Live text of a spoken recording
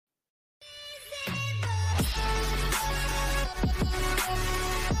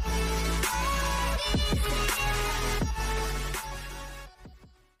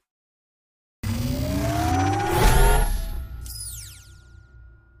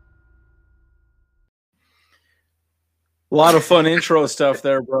A lot of fun intro stuff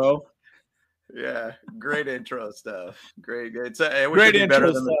there, bro. Yeah, great intro stuff. Great. I wish Great it'd be better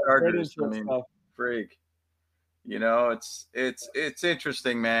intro than stuff. the Great Chargers. I intro mean, stuff. freak. You know, it's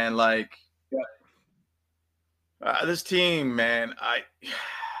interesting, man. Like this team, man. I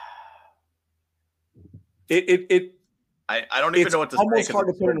don't even it's know what to say almost because hard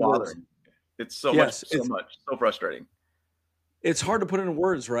to it's put so into words. bothering. It's so Yes, much, so frustrating. It's hard to put into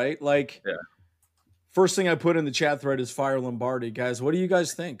words, right? Like, Yeah. First thing I put in the chat thread is fire Lombardi, guys. What do you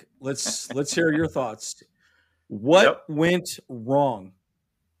guys think? Let's hear your thoughts. What went wrong?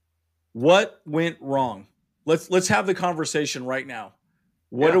 What went wrong? Let's have the conversation right now.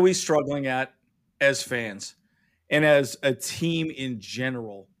 What are we struggling at as fans and as a team in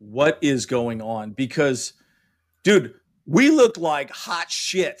general? What is going on? Because, dude, we looked like hot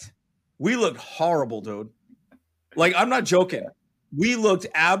shit. We looked horrible, dude. Like, I'm not joking. We looked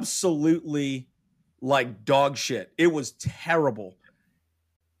absolutely like dog shit. It was terrible.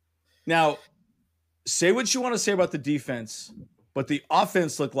 Now, say what you want to say about the defense, but the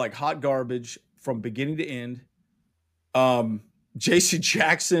offense looked like hot garbage from beginning to end. JC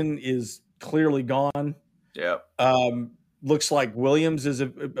Jackson is clearly gone. Yeah. Looks like Williams is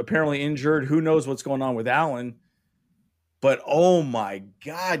apparently injured. Who knows what's going on with Allen? But oh my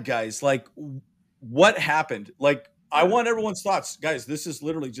God, guys, like what happened? Like, I want everyone's thoughts. Guys, this is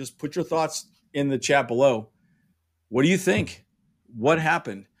literally just put your thoughts in the chat below. What do you think? What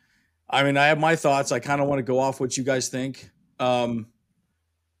happened? I mean, I have my thoughts. I kind of want to go off what you guys think.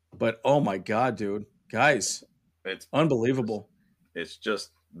 But oh my God, dude. Guys, it's unbelievable. It's just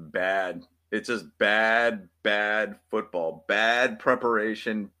bad. It's just bad football. Bad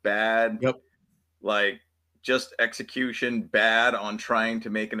preparation, bad like just execution, bad on trying to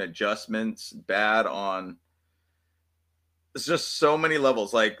make an adjustments, bad on it's just so many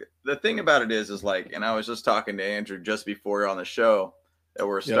levels. Like the thing about it is like, and I was just talking to Andrew just before you're on the show that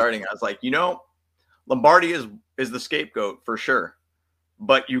we're starting. I was like, Lombardi is the scapegoat for sure,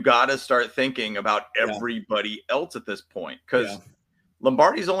 but you got to start thinking about everybody else at this point because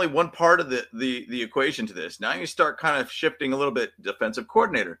Lombardi's only one part of the equation to this. Now you start kind of shifting a little bit. Defensive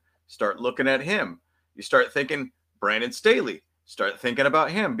coordinator, start looking at him. You start thinking Brandon Staley. Start thinking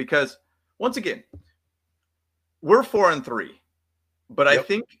about him because once again, we're 4-3, but I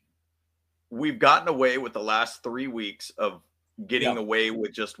think we've gotten away with the last 3 weeks of getting away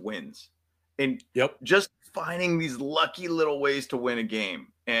with just wins and just finding these lucky little ways to win a game.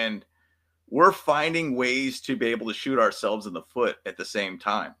 And we're finding ways to be able to shoot ourselves in the foot at the same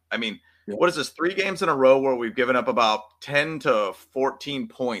time. I mean, what is this? 3 games in a row where we've given up about 10 to 14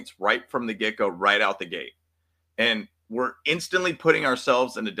 points right from the get-go, right out the gate. And we're instantly putting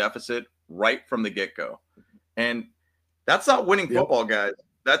ourselves in a deficit right from the get-go. And that's not winning football, guys.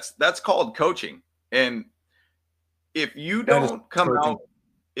 That's called coaching. And if you don't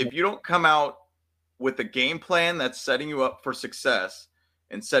come out with a game plan that's setting you up for success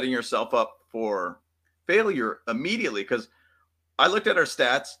and setting yourself up for failure immediately, because I looked at our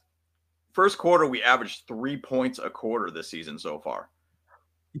stats. First quarter, we averaged 3 points a quarter this season so far.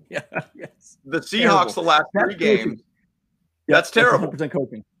 The Seahawks, the last 3 games, that's terrible. 100%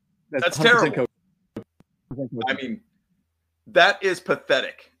 coaching. That's terrible. I mean, that is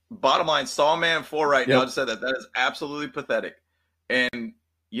pathetic. Bottom line, Saw Man 4 right now just said that. That is absolutely pathetic. And,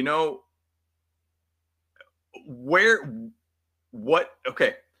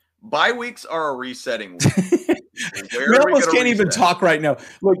 bye weeks are a resetting week. We almost can't even talk right now.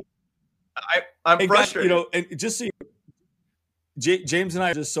 Look, I'm frustrated. And just so James and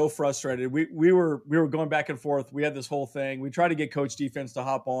I are just so frustrated. We were going back and forth. We had this whole thing. We tried to get Coach Defense to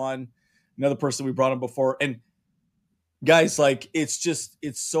hop on. Another person we brought on before. And guys, like, it's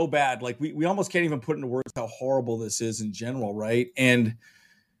so bad. Like we almost can't even put into words how horrible this is in general. Right. And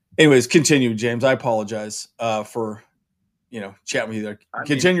anyways, continue, James. I apologize for, chatting with you there.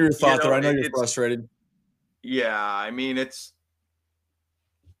 Continue your thought there. I know you're frustrated. Yeah. I mean, it's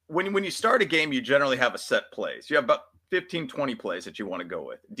when you start a game, you generally have a set plays. You have about 15, 20 plays that you want to go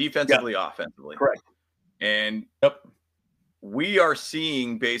with defensively, offensively. Correct. And we are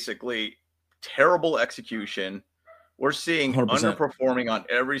seeing basically terrible execution. We're seeing 100%. Underperforming on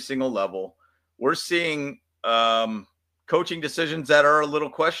every single level. We're seeing coaching decisions that are a little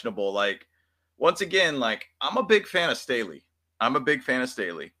questionable. Like, once again, like, I'm a big fan of Staley.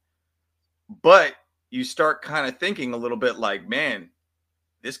 But you start kind of thinking a little bit like, man,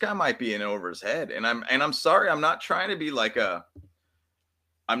 this guy might be in over his head. And I'm sorry, I'm not trying to be like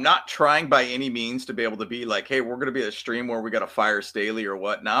I'm not trying by any means to be able to be like, hey, we're going to be a stream where we got to fire Staley or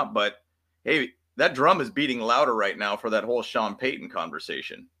whatnot. But hey, that drum is beating louder right now for that whole Sean Payton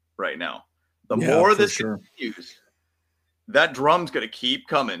conversation right now. The more this continues, that drum's going to keep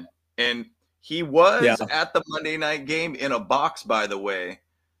coming. And he was at the Monday night game in a box, by the way,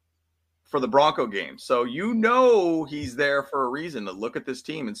 for the Bronco game. So he's there for a reason to look at this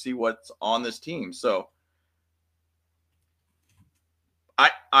team and see what's on this team. So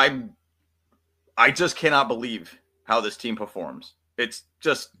I just cannot believe how this team performs. It's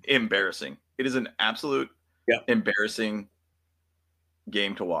just embarrassing. It is an absolute embarrassing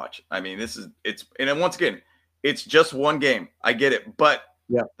game to watch. I mean, and then once again, it's just one game. I get it. But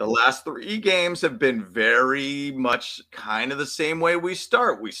the last 3 games have been very much kind of the same way we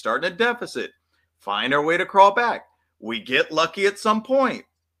start. We start in a deficit, find our way to crawl back. We get lucky at some point.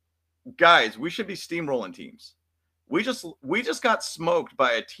 Guys, we should be steamrolling teams. We just got smoked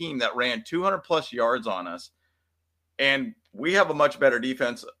by a team that ran 200 plus yards on us, and we have a much better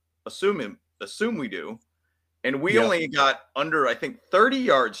defense. Assume we do, and we only got under, I think, 30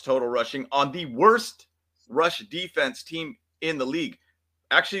 yards total rushing on the worst rush defense team in the league.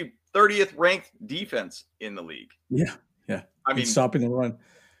 Actually, 30th ranked defense in the league. Yeah. I mean, stopping the run.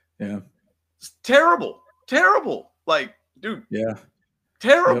 Yeah, it's terrible. Like, dude. Yeah,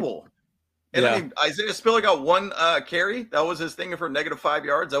 terrible. Yep. And I mean, Isaiah Spiller got 1 carry. That was his thing for -5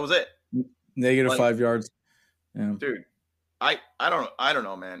 yards. That was it. -5 yards. Yeah. Dude, I don't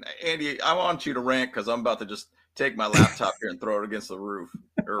know, man. Andy, I want you to rant because I'm about to just take my laptop here and throw it against the roof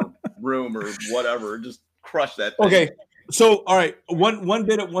or room or whatever. Just crush that thing. Okay. So, all right. One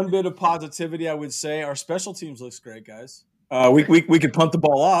bit of positivity, I would say. Our special teams looks great, guys. We could punt the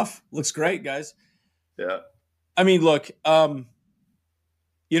ball off. Looks great, guys. Yeah. I mean, look,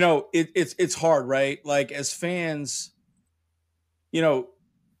 it's hard, right? Like, as fans,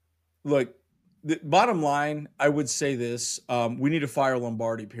 look, the bottom line, I would say this: we need to fire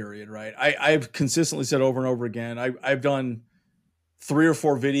Lombardi. Period. Right? I've consistently said over and over again. I've done 3 or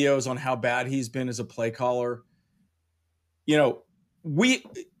 4 videos on how bad he's been as a play caller. Here's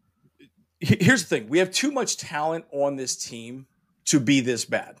the thing: we have too much talent on this team to be this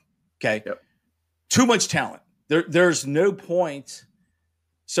bad. Okay, too much talent. There's no point.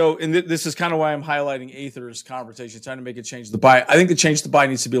 So, and this is kind of why I'm highlighting Aether's conversation, trying to make a change to the buy. I think the change to the buy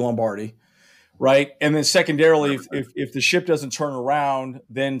needs to be Lombardi, right? And then secondarily, if the ship doesn't turn around,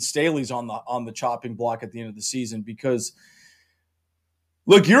 then Staley's on the chopping block at the end of the season. Because,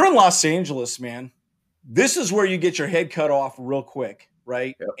 look, you're in Los Angeles, man. This is where you get your head cut off real quick,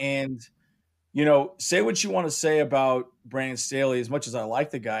 right? Yep. And, say what you want to say about Brandon Staley. As much as I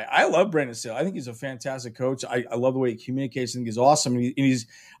like the guy, I love Brandon Staley. I think he's a fantastic coach. I love the way he communicates. I think he's awesome. I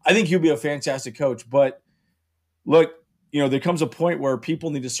think he'll be a fantastic coach. But look, there comes a point where people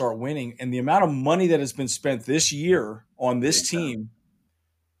need to start winning. And the amount of money that has been spent this year on this team,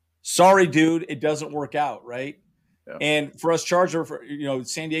 sorry, dude, it doesn't work out, right? Yeah. And for us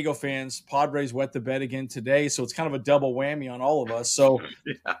San Diego fans, Padres wet the bed again today. So it's kind of a double whammy on all of us. So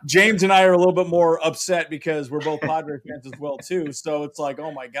James and I are a little bit more upset because we're both Padre fans as well too. So it's like,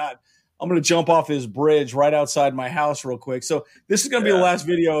 oh my God, I'm going to jump off this bridge right outside my house real quick. So this is going to be the last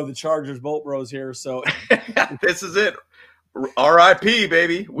video of the Chargers Bolt Bros here. So this is it. R.I.P.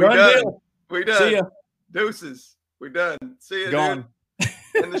 baby. We done. We done. See ya. Deuces. We done. See ya. Gone.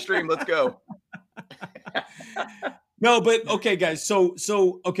 In the stream. Let's go. No, but okay, guys. So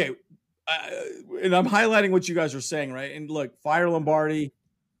okay, and I'm highlighting what you guys are saying, right? And look, fire Lombardi.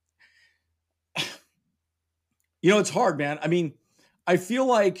 It's hard, man. I mean, I feel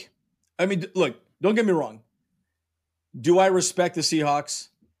like, look, don't get me wrong. Do I respect the Seahawks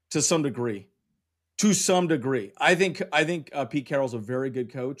to some degree? To some degree, I think Pete Carroll's a very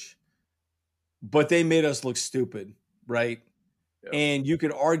good coach, but they made us look stupid, right? Yep. And you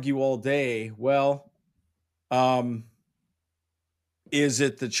could argue all day, well. Is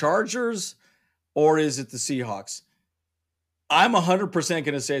it the Chargers or is it the Seahawks? I'm 100%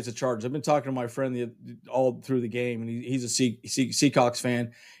 going to say it's the Chargers. I've been talking to my friend all through the game, and he's a Seahawks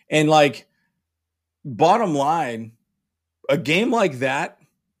fan. And, like, bottom line, a game like that,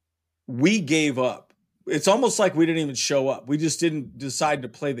 we gave up. It's almost like we didn't even show up. We just didn't decide to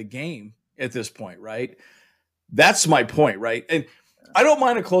play the game at this point, right? That's my point, right? And I don't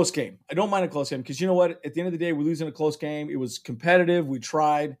mind a close game. Because you know what? At the end of the day, we lose in a close game. It was competitive. We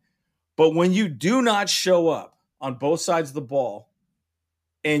tried. But when you do not show up on both sides of the ball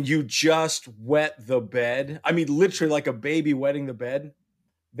and you just wet the bed, literally like a baby wetting the bed,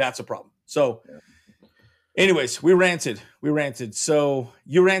 that's a problem. So anyways, we ranted. So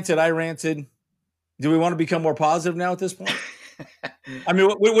you ranted, I ranted. Do we want to become more positive now at this point?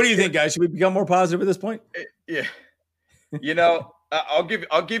 What do you think, guys? Should we become more positive at this point? Yeah. I'll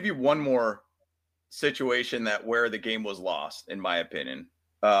give you one more situation where the game was lost, in my opinion.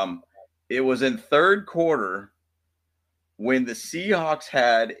 It was in third quarter when the Seahawks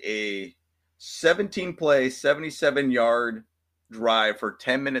had a 17-play, 77-yard drive for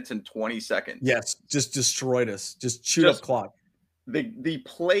 10 minutes and 20 seconds. Yes, just destroyed us. Just chewed up clock. The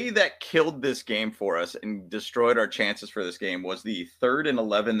play that killed this game for us and destroyed our chances for this game was the 3rd and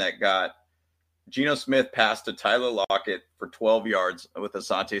 11 that got Geno Smith passed to Tyler Lockett for 12 yards with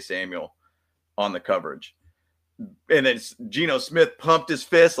Asante Samuel on the coverage. And then Geno Smith pumped his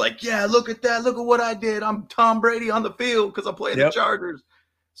fist like, yeah, look at that. Look at what I did. I'm Tom Brady on the field because I'm playing the Chargers.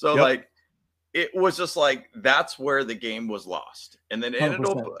 So, like, it was just like that's where the game was lost. And then it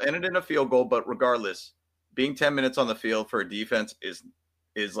ended in a field goal. But regardless, being 10 minutes on the field for a defense is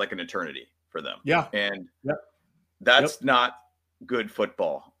like an eternity for them. Yeah. And that's not good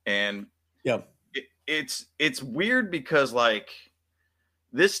football. And it's weird because, like,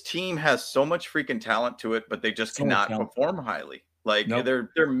 this team has so much freaking talent to it, but they just cannot perform highly. Like they're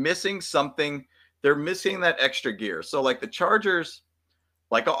missing something. They're missing that extra gear. So like the Chargers,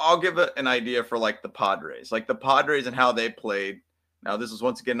 like I'll give an idea for like the Padres and how they played. Now this is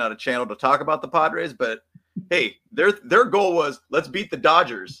once again not a channel to talk about the Padres, but hey, their goal was let's beat the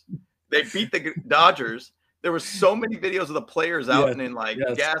Dodgers. They beat the Dodgers. There were so many videos of the players out in like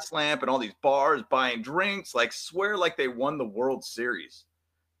gas lamp and all these bars buying drinks, like swear like they won the World Series.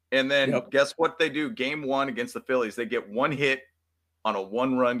 And then guess what they do? Game 1 against the Phillies, they get one hit on a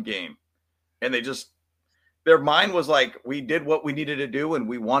 1-run game. And their mind was like, we did what we needed to do and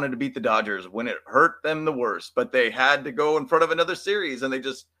we wanted to beat the Dodgers when it hurt them the worst. But they had to go in front of another series and they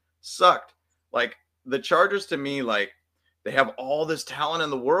just sucked. Like the Chargers to me, like they have all this talent in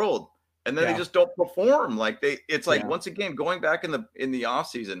the world and then they just don't perform. Like it's like once again, going back in the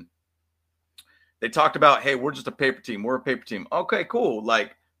offseason, they talked about, hey, we're just a paper team. We're a paper team. Okay, cool.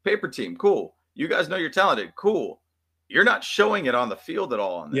 Like, paper team, cool. You guys know you're talented, cool. You're not showing it on the field at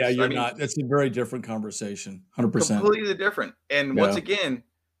all. On this. Yeah, you're not. That's a very different conversation. 100%. Completely different. And once again,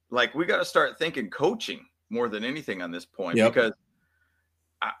 like we got to start thinking coaching more than anything on this point because,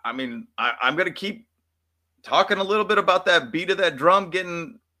 I'm going to keep talking a little bit about that beat of that drum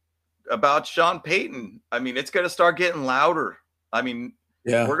getting about Sean Payton. I mean, it's going to start getting louder. I mean,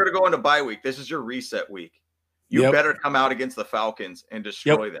 we're going to go into bye week. This is your reset week. You better come out against the Falcons and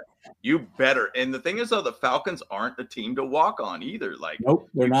destroy them. You better. And the thing is, though, the Falcons aren't a team to walk on either. Like, you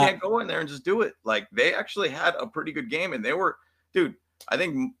can't go in there and just do it. Like, they actually had a pretty good game. And they were, dude, I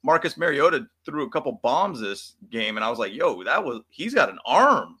think Marcus Mariota threw a couple bombs this game. And I was like, yo, he's got an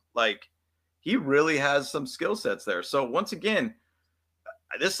arm. Like, he really has some skill sets there. So, once again,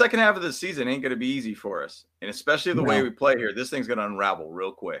 this second half of the season ain't going to be easy for us. And especially the way we play here, this thing's going to unravel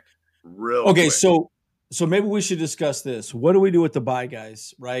real quick. Okay, so maybe we should discuss this. What do we do with the bye,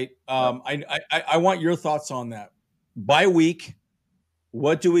 guys? Right? I want your thoughts on that. Bye week,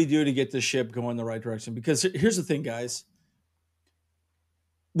 what do we do to get the ship going the right direction? Because here's the thing, guys.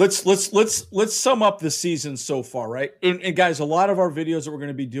 Let's sum up the season so far, right? And guys, a lot of our videos that we're going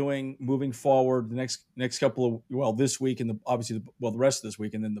to be doing moving forward the next couple of this week and the rest of this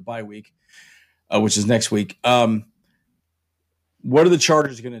week and then the bye week, which is next week. What are the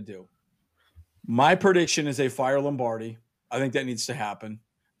Chargers going to do? My prediction is they fire Lombardi. I think that needs to happen.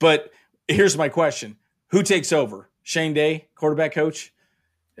 But here's my question. Who takes over? Shane Day, quarterback coach?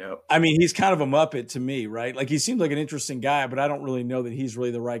 Yep. I mean, he's kind of a Muppet to me, right? Like, he seems like an interesting guy, but I don't really know that he's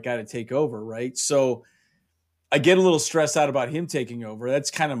really the right guy to take over, right? So I get a little stressed out about him taking over. That's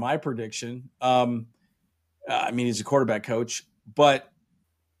kind of my prediction. I mean, he's a quarterback coach. But,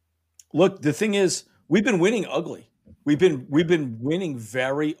 look, the thing is, we've been winning ugly. We've been winning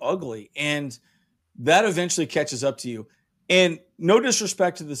very ugly. And that eventually catches up to you. And no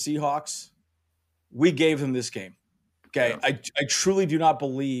disrespect to the Seahawks, we gave them this game. Okay. Yeah. I truly do not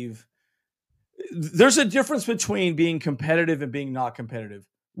believe there's a difference between being competitive and being not competitive.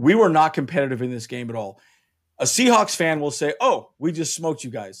 We were not competitive in this game at all. A Seahawks fan will say, oh, we just smoked you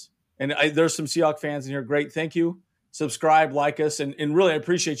guys. And there's some Seahawks fans in here. Great. Thank you. Subscribe, like us. And really, I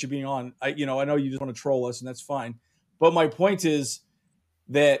appreciate you being on. I know you just want to troll us and that's fine. But my point is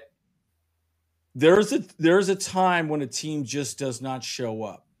that there's a time when a team just does not show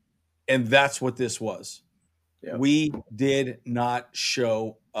up. And that's what this was. Yep. We did not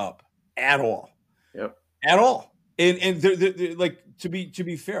show up at all. Yep. At all. And they're, like, to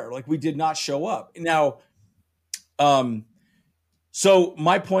be fair, like, we did not show up. Now, so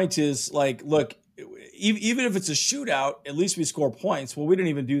my point is, like, look, even if it's a shootout, at least we score points. Well, we didn't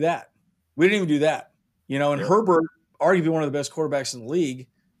even do that. And Herbert, arguably one of the best quarterbacks in the league,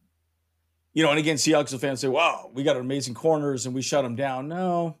 and again, Seahawks fans say, wow, we got amazing corners and we shut them down.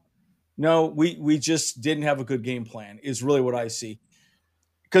 No, we just didn't have a good game plan is really what I see.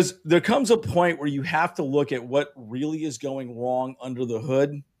 because there comes a point where you have to look at what really is going wrong under the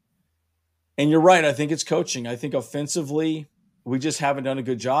hood. And you're right. I think it's coaching. I think offensively, we just haven't done a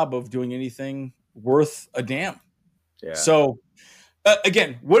good job of doing anything worth a damn. Yeah. So,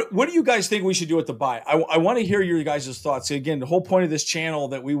 again, what do you guys think we should do at the bye? I want to hear your guys' thoughts. Again, the whole point of this channel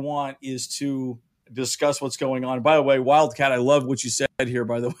that we want is to discuss what's going on. By the way, Wildcat, I love what you said here,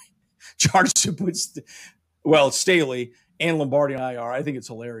 by the way. Chargers to put, Staley and Lombardi on IR. I think it's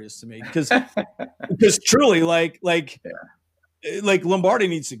hilarious to me because truly, like Lombardi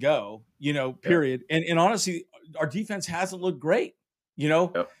needs to go, period. Yep. And honestly, our defense hasn't looked great.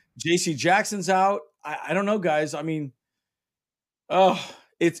 Yep. JC Jackson's out. I don't know, guys. I mean,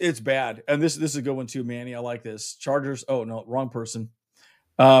 it's bad. And this is a good one too, Manny. I like this. Chargers. Oh no, wrong person.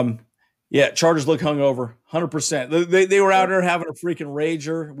 Chargers look hungover, 100%. They were out there having a freaking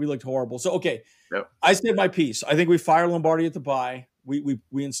rager. We looked horrible. So okay, I said my piece. I think we fire Lombardi at the bye. We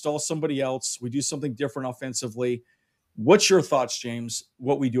install somebody else. We do something different offensively. What's your thoughts, James?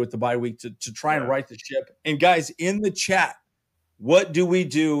 What we do at the bye week to try and right the ship? And guys in the chat, what do we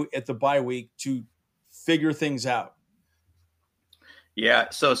do at the bye week to figure things out? Yeah,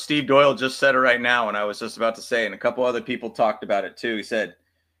 so Steve Doyle just said it right now, and I was just about to say, and a couple other people talked about it too. He said,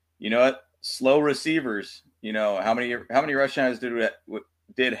 you know what? Slow receivers. How many rushing yards did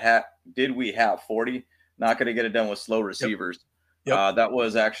we have? 40. Not going to get it done with slow receivers. Yep. That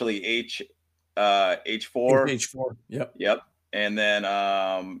was actually H4. H4. Yep. And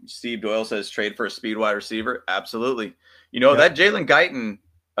then Steve Doyle says trade for a speed wide receiver. Absolutely. That Jalen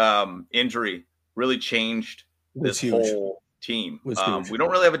Guyton injury really changed this whole team. We don't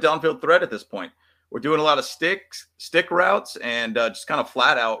really have a downfield threat at this point. We're doing a lot of stick routes and just kind of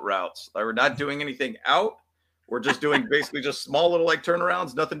flat out routes. Like, we're not doing anything out. We're just doing basically just small little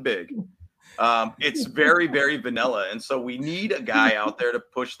turnarounds, nothing big. It's very, very vanilla. And so we need a guy out there to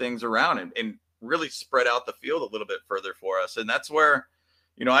push things around and really spread out the field a little bit further for us. And that's where,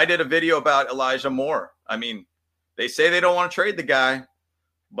 I did a video about Elijah Moore. I mean, they say they don't want to trade the guy,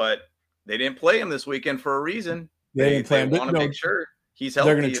 but they didn't play him this weekend for a reason. They want to make sure he's healthy.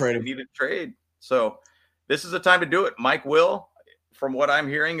 They're going to trade him. Need to trade. So this is the time to do it. Mike Will, from what I'm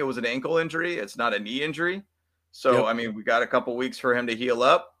hearing, it was an ankle injury. It's not a knee injury. So, I mean, we got a couple weeks for him to heal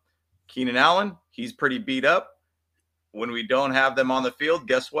up. Keenan Allen, he's pretty beat up. When we don't have them on the field,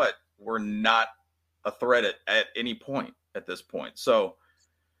 guess what? We're not a threat at any point at this point. So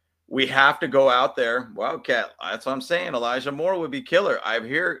we have to go out there. Wildcat, that's what I'm saying. Elijah Moore would be killer. I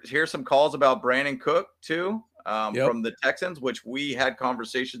hear some calls about Brandon Cook too, from the Texans, which we had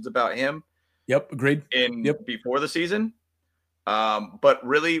conversations about him. Yep, agreed. Before the season. But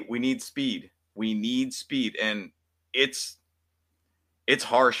really, we need speed. And it's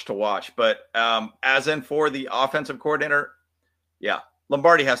harsh to watch. But as in for the offensive coordinator,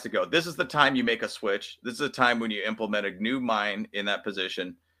 Lombardi has to go. This is the time you make a switch. This is the time when you implement a new mind in that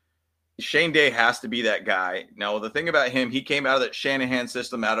position. Shane Day has to be that guy. Now, the thing about him, he came out of that Shanahan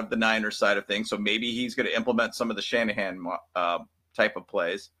system, out of the Niners side of things. So maybe he's going to implement some of the Shanahan type of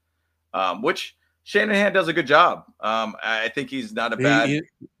plays, which Shanahan does a good job. I think he's not very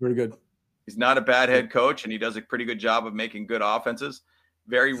good. He's not a bad head coach, and he does a pretty good job of making good offenses.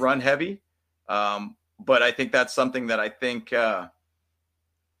 Very run heavy. But I think that's something that I think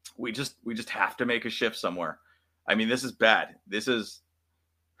we just have to make a shift somewhere. I mean, this is bad. This is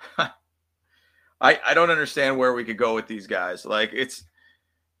I don't understand where we could go with these guys. Like, it's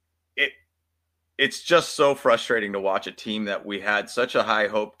just so frustrating to watch a team that we had such a high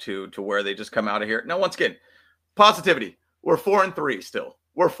hope to where they just come out of here. Now, once again, positivity. We're 4-3 still.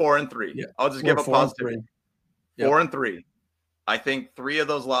 We're 4-3. Yeah. I'll just give a positivity. 4-3. I think 3 of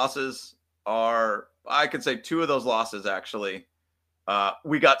those losses are, I could say 2 of those losses actually.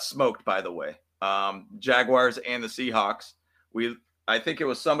 We got smoked, by the way. Jaguars and the Seahawks. I think it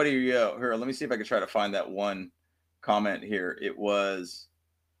was somebody here. Let me see if I can try to find that one comment here. It was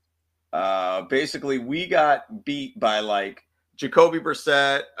basically we got beat by like Jacoby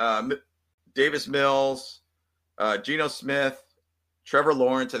Brissett, Davis Mills, Geno Smith, Trevor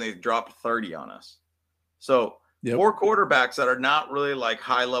Lawrence, and they dropped 30 on us. So 4 quarterbacks that are not really like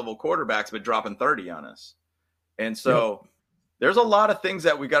high-level quarterbacks, but dropping 30 on us. And so there's a lot of things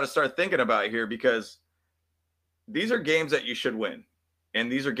that we got to start thinking about here, because these are games that you should win. And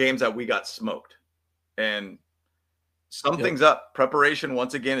these are games that we got smoked. And something's up. Preparation,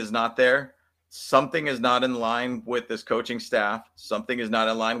 once again, is not there. Something is not in line with this coaching staff. Something is not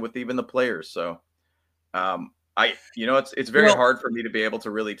in line with even the players. So, it's very hard for me to be able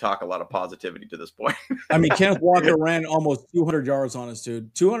to really talk a lot of positivity to this point. I mean, Kenneth Walker ran almost 200 yards on us,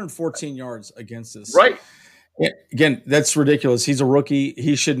 dude. 214 yards against us. Right. Again, that's ridiculous. He's a rookie.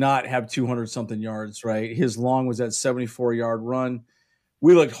 He should not have 200-something yards, right? His long was that 74-yard run.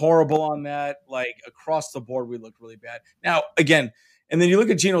 We looked horrible on that. Like, across the board, we looked really bad. Now, again, and then you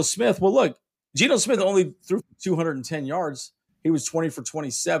look at Geno Smith. Well, look, Geno Smith only threw 210 yards. He was 20 for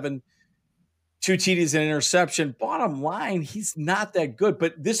 27, 2 TDs and an interception. Bottom line, he's not that good.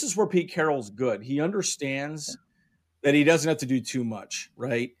 But this is where Pete Carroll's good. He understands that he doesn't have to do too much,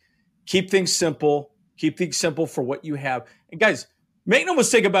 right? Keep things simple. Keep things simple for what you have. And guys, make no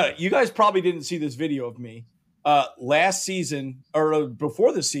mistake about it. You guys probably didn't see this video of me. Last season or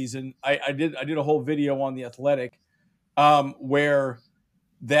before the season, I did a whole video on The Athletic where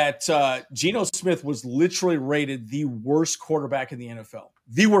that Geno Smith was literally rated the worst quarterback in the NFL.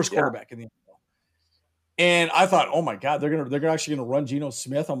 The worst quarterback in the NFL. And I thought, oh my God, they're actually gonna run Geno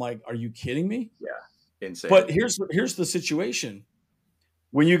Smith. I'm like, are you kidding me? Yeah, insane. But here's the situation.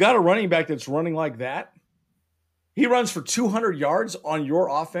 When you got a running back that's running like that, he runs for 200 yards on your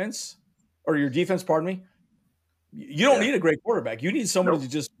offense or your defense, pardon me. You don't need a great quarterback. You need somebody to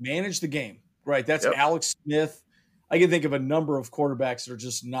just manage the game, right? That's Alex Smith. I can think of a number of quarterbacks that are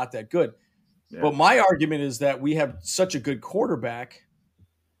just not that good. Yeah. But my argument is that we have such a good quarterback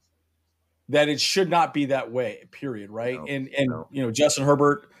that it should not be that way, period, right? And you know, Justin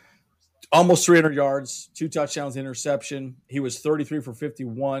Herbert, almost 300 yards, 2 touchdowns, interception. He was 33 for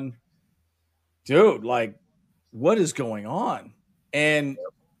 51. Dude, like, what is going on? And,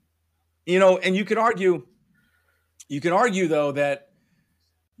 you know, and you can argue though that,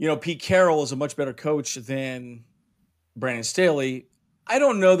 you know, Pete Carroll is a much better coach than Brandon Staley. I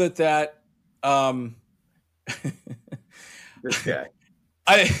don't know that this guy.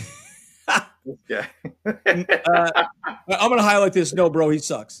 This guy. I'm going to highlight this. No, bro, he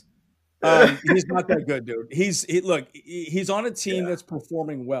sucks. He's not that good, dude. He's on a team that's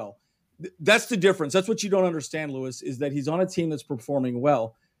performing well. That's the difference. That's what you don't understand, Lewis, is that he's on a team that's performing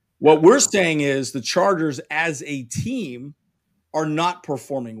well. What we're saying is the Chargers as a team are not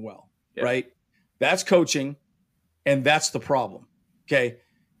performing well, right? That's coaching, and that's the problem, okay?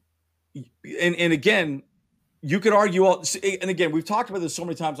 And again, you could argue all – and again, we've talked about this so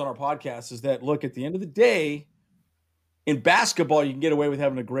many times on our podcast is that, look, at the end of the day, in basketball, you can get away with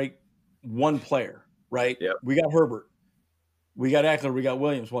having a great one player, right? Yep. We got Herbert. We got Eckler. We got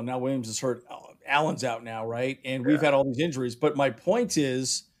Williams. Well, now Williams is hurt. Allen's out now, right? And we've had all these injuries. But my point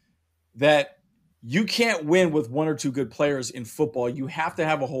is that you can't win with 1 or 2 good players in football. You have to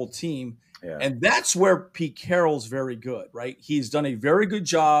have a whole team. Yeah. And that's where Pete Carroll's very good, right? He's done a very good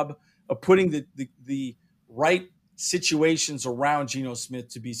job of putting the right situations around Geno Smith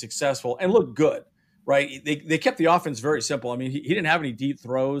to be successful and look good, right? They kept the offense very simple. I mean, he didn't have any deep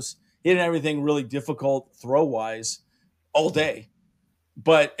throws. He didn't have anything really difficult throw-wise all day.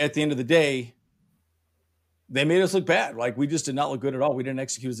 But at the end of the day, they made us look bad. Like, we just did not look good at all. We didn't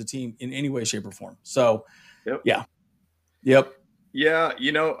execute as a team in any way, shape, or form. So, yeah. Yep. Yeah,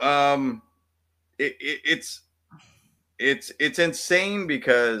 you know, it's insane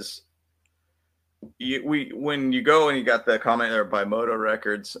because when you go and you got the comment there by Moto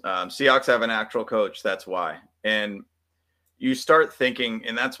Records, Seahawks have an actual coach. That's why. And you start thinking,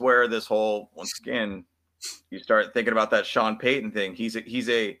 and that's where this whole, once again, you start thinking about that Sean Payton thing. He's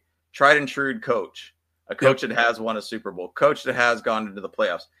a tried and true coach, a coach that has won a Super Bowl, coach that has gone into the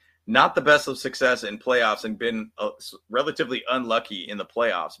playoffs. Not the best of success in playoffs and been relatively unlucky in the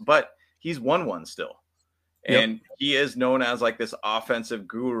playoffs, but he's won one still. And he is known as like this offensive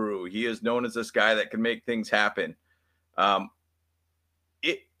guru. He is known as this guy that can make things happen.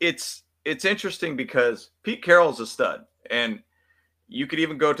 It's interesting because Pete Carroll's a stud, and you could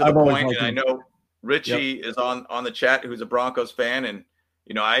even go to the point, and I know Richie is on the chat, who's a Broncos fan, and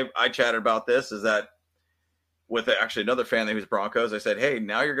you know I chatted about this, is that with actually another fan that was Broncos. I said, hey,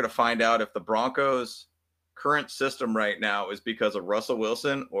 now you're going to find out if the Broncos' current system right now is because of Russell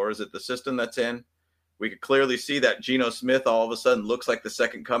Wilson or is it the system that's in. We could clearly see that Geno Smith all of a sudden looks like the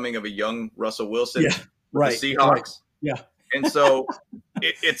second coming of a young Russell Wilson with the Seahawks. Right. Yeah. And so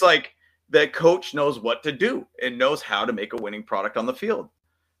it's like the coach knows what to do and knows how to make a winning product on the field.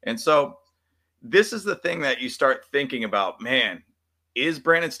 And so this is the thing that you start thinking about, man, is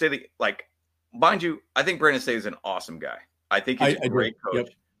Brandon Staley, like, mind you, I think Brandon Staley is an awesome guy. I think he's a great coach.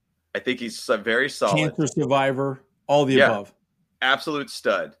 I think he's very solid. Cancer survivor, all the above. Absolute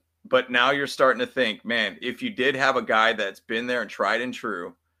stud. But now you're starting to think, man, if you did have a guy that's been there and tried and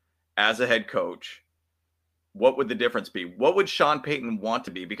true as a head coach, what would the difference be? What would Sean Payton want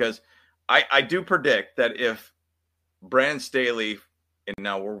to be? Because I do predict that if Brandon Staley, and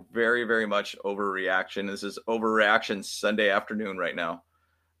now we're very, very much overreaction. This is overreaction Sunday afternoon right now.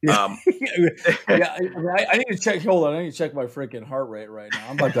 Yeah, Um, yeah. I need to check. Hold on, I need to check my freaking heart rate right now.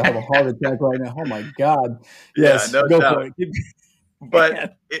 I'm about to have a heart attack right now. Oh my god. yeah, Yes, no go doubt. for it.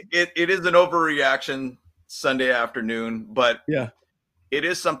 But it is an overreaction Sunday afternoon, but Yeah, it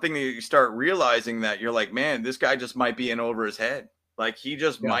is something that you start realizing that you're like, man, this guy just might be in over his head. Like he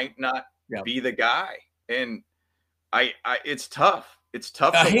just yeah, might not yeah. be the guy. And I it's tough. It's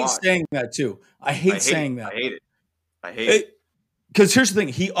tough I to hate watch. saying that too. I hate saying that. I hate it. I hate it. Because here's the thing: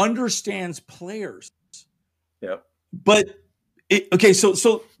 he understands players. Yep. But okay,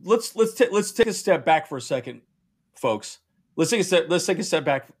 so let's take a step back for a second, folks. Let's take a step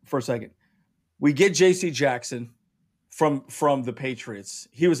back for a second. We get J.C. Jackson from the Patriots.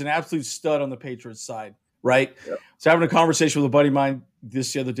 He was an absolute stud on the Patriots side, right? Yep. So having a conversation with a buddy of mine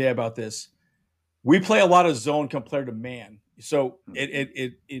the other day about this. We play a lot of zone compared to man. So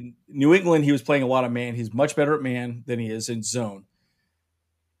in New England, he was playing a lot of man. He's much better at man than he is in zone.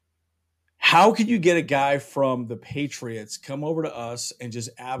 How could you get a guy from the Patriots come over to us and just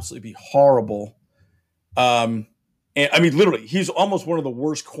absolutely be horrible? And I mean, literally, he's almost one of the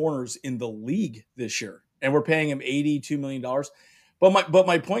worst corners in the league this year, and we're paying him $82 million. But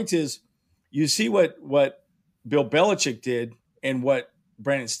my point is, you see what Bill Belichick did and what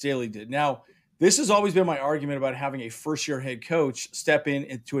Brandon Staley did. Now, this has always been my argument about having a first-year head coach step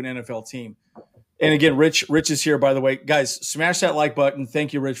into an NFL team. And again, Rich is here, by the way. Guys, smash that like button.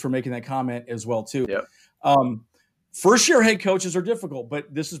 Thank you, Rich, for making that comment as well, too. Yep. First-year head coaches are difficult,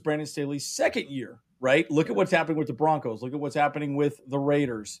 but this is Brandon Staley's second year, right? Look at what's happening with the Broncos. Look at what's happening with the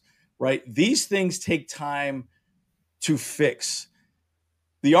Raiders, right? These things take time to fix.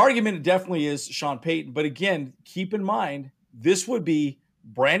 The argument definitely is Sean Payton. But again, keep in mind, this would be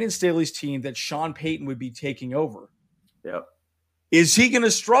Brandon Staley's team that Sean Payton would be taking over. Yep. Is he going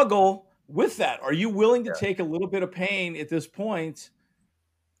to struggle with that? Are you willing to take a little bit of pain at this point?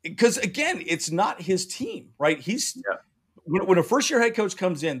 Because again, it's not his team, right? When a first-year head coach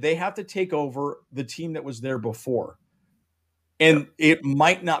comes in, they have to take over the team that was there before. And it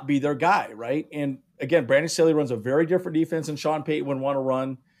might not be their guy, right? And again, Brandon Staley runs a very different defense than Sean Payton would want to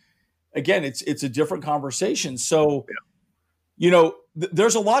run. Again, it's a different conversation. So,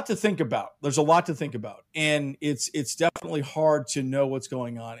 there's a lot to think about. And it's definitely hard to know what's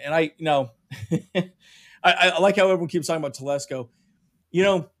going on. And I like how everyone keeps talking about Telesco.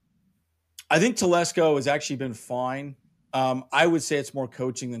 I think Telesco has actually been fine. I would say it's more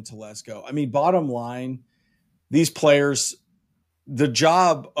coaching than Telesco. I mean, bottom line, these players, the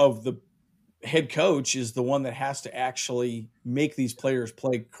job of the head coach is the one that has to actually make these players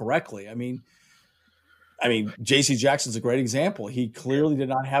play correctly. I mean, J.C. Jackson's a great example. He clearly did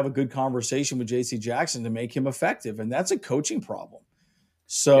not have a good conversation with J.C. Jackson to make him effective, and that's a coaching problem.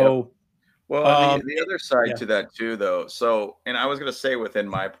 So, well, the other side to that too, though. So, and I was going to say within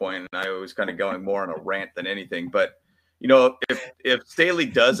my point, and I was kind of going more on a rant than anything, but if Staley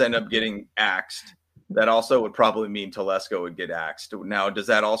does end up getting axed, that also would probably mean Telesco would get axed. Now, does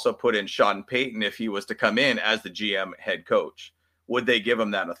that also put in Sean Payton if he was to come in as the GM head coach? Would they give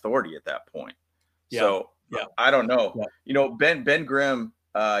him that authority at that point? So I don't know. Yeah. Ben Grimm,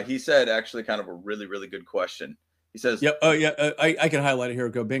 he said actually kind of a really, really good question. He says, I can highlight it here.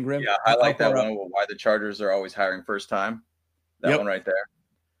 Go Ben Grimm. Yeah, highlight that one. Why the Chargers are always hiring first time. That one right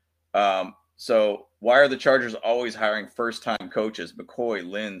there. So why are the Chargers always hiring first time coaches? McCoy,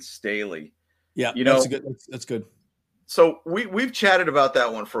 Lynn, Staley. Yeah, that's good. So we've chatted about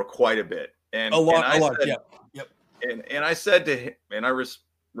that one for quite a bit. And a lot. And I said to him, and I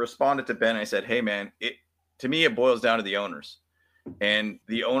responded to Ben. I said, hey, man, to me, it boils down to the owners. And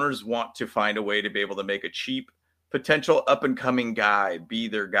the owners want to find a way to be able to make a cheap potential up-and-coming guy be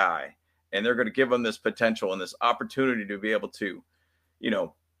their guy. And they're going to give them this potential and this opportunity to be able to,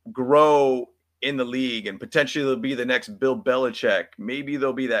 grow in the league and potentially they'll be the next Bill Belichick. Maybe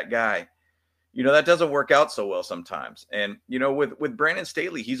they'll be that guy. That doesn't work out so well sometimes. And, with Brandon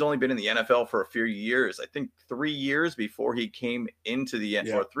Staley, he's only been in the NFL for a few years. I think 3 years before he came into the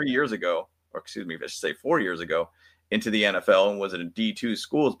NFL, or 3 years ago, or excuse me, I should say 4 years ago, into the NFL and was in D2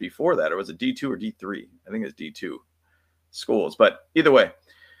 schools before that. Or was it D2 or D3? I think it's D2 schools. But either way,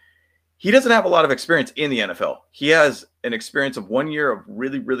 he doesn't have a lot of experience in the NFL. He has an experience of 1 year of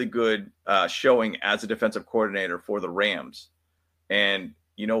really, really good showing as a defensive coordinator for the Rams. And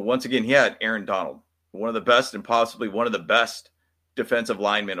once again, he had Aaron Donald, one of the best and possibly one of the best defensive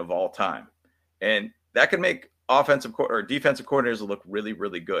linemen of all time. And that can make offensive or defensive coordinators look really,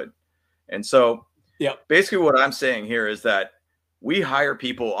 really good. And so basically what I'm saying here is that we hire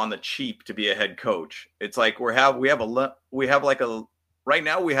people on the cheap to be a head coach. It's like right now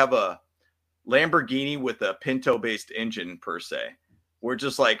we have a Lamborghini with a Pinto based engine per se. We're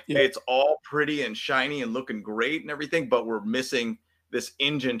just like, it's all pretty and shiny and looking great and everything, but we're missing this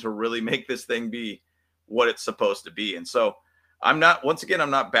engine to really make this thing be what it's supposed to be. And so I'm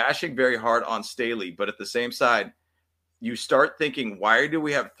not bashing very hard on Staley, but at the same side, you start thinking, why do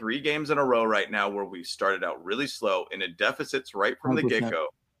we have 3 games in a row right now where we started out really slow in a deficits right from 100%. The get-go,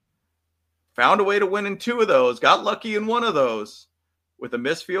 found a way to win in 2 of those, got lucky in 1 of those with a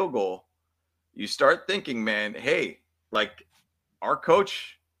missed field goal. You start thinking, man, hey, like, our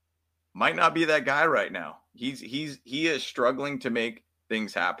coach might not be that guy right now. He is struggling to make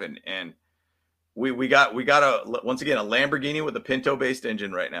things happen. And we got once again a Lamborghini with a Pinto based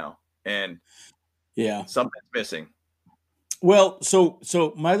engine right now. And something's missing. Well,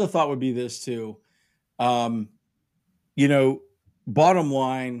 so my other thought would be this too. Bottom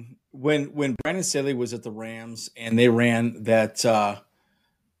line, when Brandon Staley was at the Rams and they ran that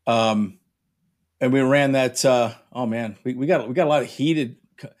and we ran that. Oh man, we got a lot of heated.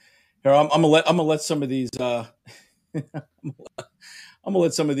 Here, I'm gonna let some of these. I'm gonna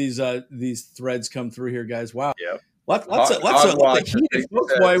let some of these threads come through here, guys. Wow. Yeah. Lots of heated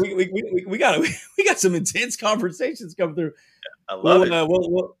folks, boy. We got some intense conversations coming through. I love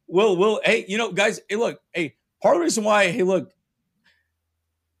it. We'll hey, guys. Hey, look. Hey, part of the reason why. Hey, look.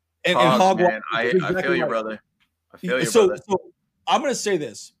 And man, I feel you, brother. I feel you, brother. So I'm gonna say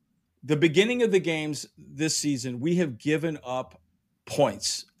this. The beginning of the games this season, we have given up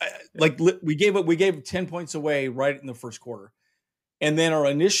points. Like we gave 10 points away right in the first quarter. And then our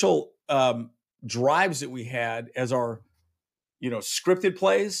initial drives that we had as our, scripted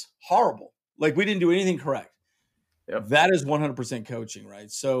plays, horrible. Like we didn't do anything correct. Yep. That is 100% coaching, right?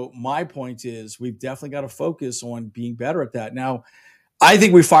 So my point is we've definitely got to focus on being better at that. Now, I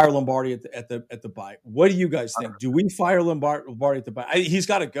think we fire Lombardi at the bye. What do you guys think? Do we fire Lombardi at the bye? He's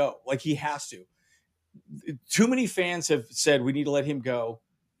got to go. Like he has to. Too many fans have said we need to let him go,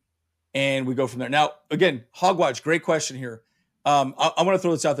 and we go from there. Now, again, Hogwatch, great question here. I want to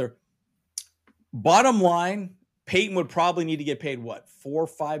throw this out there. Bottom line, Peyton would probably need to get paid what, $4 or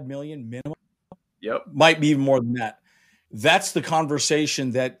 $5 million minimum? Yep, might be even more than that. That's the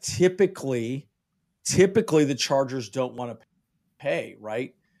conversation that typically the Chargers don't want to pay,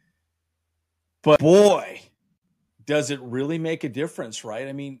 right? But boy, does it really make a difference, right?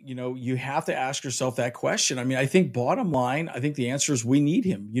 I mean, you have to ask yourself that question. I mean, I think bottom line, I think the answer is we need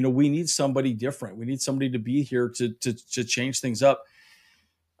him. We need somebody different. We need somebody to be here to change things up.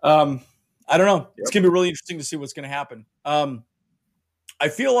 I don't know. Yep. It's going to be really interesting to see what's going to happen. I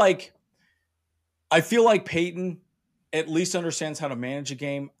feel like Peyton at least understands how to manage a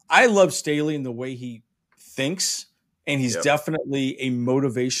game. I love Staley in the way he thinks. And he's definitely a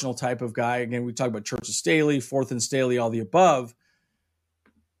motivational type of guy. Again, we talk about Church of Staley, Fourth and Staley, all the above.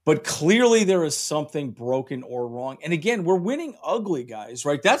 But clearly there is something broken or wrong. And again, we're winning ugly, guys,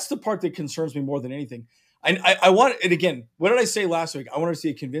 right? That's the part that concerns me more than anything. I want it again. What did I say last week? I wanted to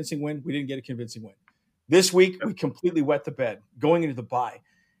see a convincing win. We didn't get a convincing win. This week, we completely wet the bed going into the bye.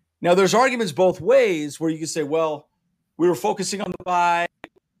 Now, there's arguments both ways where you can say, well, we were focusing on the bye.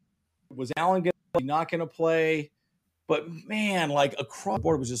 Was Allen not going to play? But man, like across the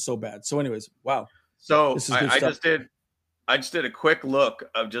board was just so bad. So, anyways, wow. So I just did a quick look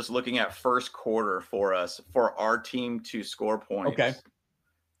of just looking at first quarter for us for our team to score points. Okay.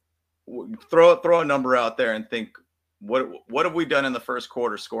 Throw a number out there and think what have we done in the first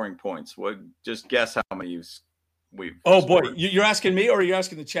quarter scoring points? Just guess how many we've. Oh scored. boy, you're asking me or are you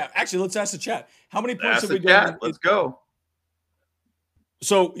asking the chat? Actually, let's ask the chat. How many points have we done? Let's go.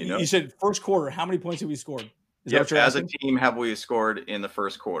 So you said first quarter. How many points have we scored? Yep. As a team, have we scored in the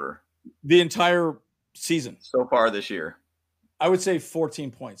first quarter? The entire season so far this year, I would say 14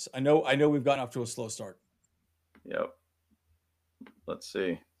 points. I know we've gotten off to a slow start. Yep. Let's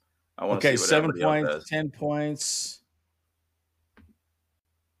see. I want to see what 7 points, 10 points.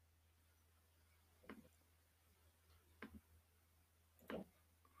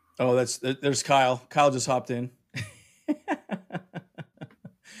 Oh, there's Kyle. Kyle just hopped in.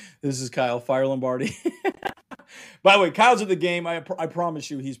 This is Kyle, Fire Lombardi. By the way, Kyle's at the game. I promise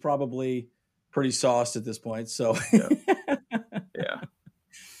you he's probably pretty sauced at this point. So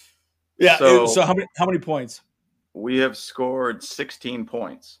yeah. So how many points? We have scored 16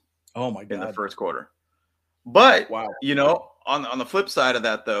 points. Oh my God. In the first quarter. But wow. On the flip side of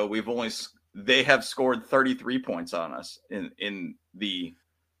that though, they have scored 33 points on us in the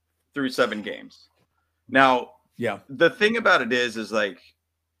through 7 games. Now, the thing about it is like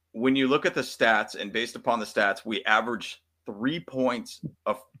when you look at the stats and based upon the stats, we average 3 points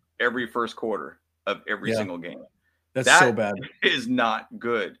of every first quarter of every single game. That's so bad. Is not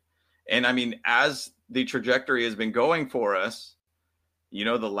good. And I mean, as the trajectory has been going for us,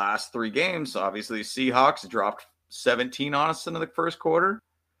 the last 3 games, obviously Seahawks dropped 17 on us in the first quarter.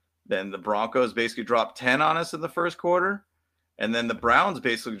 Then the Broncos basically dropped 10 on us in the first quarter. And then the Browns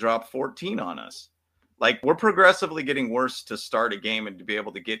basically dropped 14 on us. Like, we're progressively getting worse to start a game and to be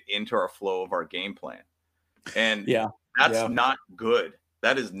able to get into our flow of our game plan. And that's not good.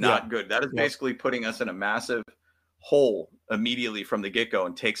 That is not good. That is basically putting us in a massive hole immediately from the get-go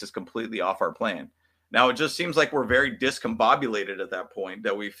and takes us completely off our plan. Now, it just seems like we're very discombobulated at that point,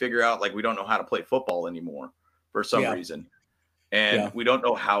 that we figure out like we don't know how to play football anymore for some reason. And we don't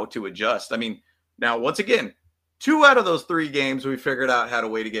know how to adjust. I mean, now, once again, 2 out of those 3 games, we figured out how to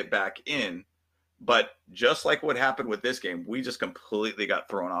way to get back in. But just like what happened with this game, we just completely got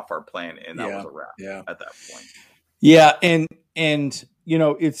thrown off our plan, and that was a wrap at that point. Yeah, and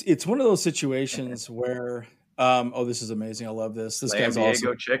it's one of those situations where this is amazing. I love this. This guy's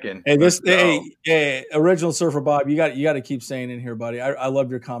awesome. Chicken. Hey, original Surfer Bob, you got to keep saying in here, buddy. I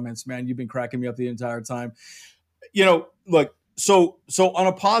love your comments, man. You've been cracking me up the entire time. Look. So on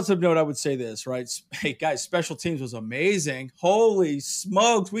a positive note, I would say this, right? Hey, guys, special teams was amazing. Holy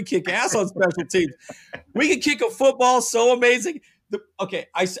smokes, we kick ass on special teams. We can kick a football so amazing.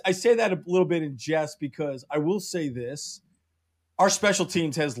 I say that a little bit in jest because I will say this. Our special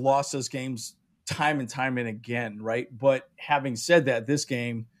teams has lost us games time and time and again, right? But having said that, this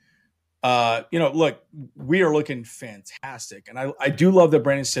game, look, we are looking fantastic. And I do love that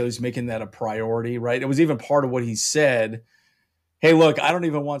Brandon Staley's making that a priority, right? It was even part of what he said. Hey, look, I don't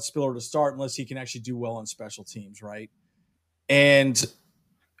even want Spiller to start unless he can actually do well on special teams, right? And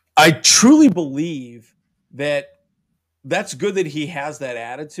I truly believe that that's good that he has that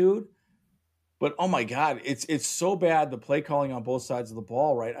attitude. But, oh, my God, it's so bad, the play calling on both sides of the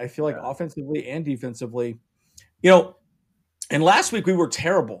ball, right? I feel like offensively and defensively, and last week we were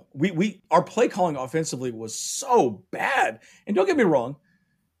terrible. Our play calling offensively was so bad. And don't get me wrong.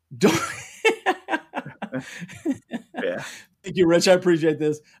 Thank you, Rich. I appreciate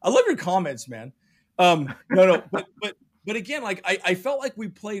this. I love your comments, man. But again, like I felt like we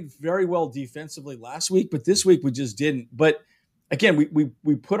played very well defensively last week, but this week we just didn't. But again,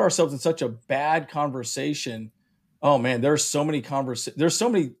 we put ourselves in such a bad conversation. Oh man, there's so many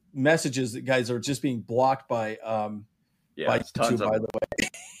messages that guys are just being blocked by YouTube, by the way.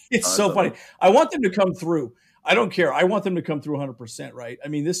 It's so funny. I want them to come through. I don't care. I want them to come through 100%, right? I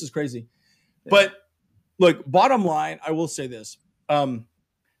mean, this is crazy. Yeah. But look, bottom line, I will say this.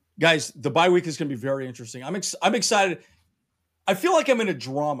 Guys, the bye week is going to be very interesting. I'm excited. I feel like I'm in a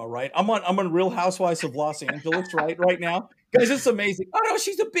drama, right? I'm on Real Housewives of Los Angeles right now. Guys, it's amazing. Oh, no,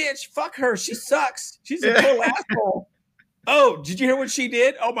 she's a bitch. Fuck her. She sucks. She's a total asshole. Oh, did you hear what she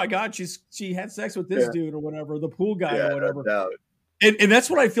did? Oh, my God. She had sex with this dude or whatever, the pool guy or whatever. No. And that's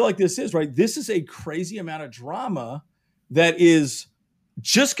what I feel like this is, right? This is a crazy amount of drama that is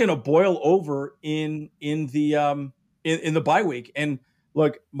just going to boil over in the bye week. And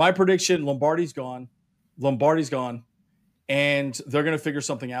look, my prediction, Lombardi's gone, and they're going to figure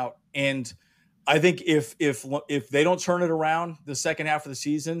something out. And I think if they don't turn it around the second half of the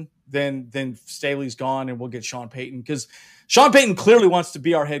season, then Staley's gone and we'll get Sean Payton, because Sean Payton clearly wants to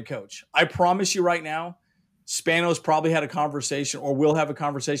be our head coach. I promise you right now, Spanos probably had a conversation or will have a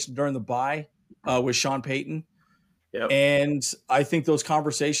conversation during the bye with Sean Payton. Yep. And I think those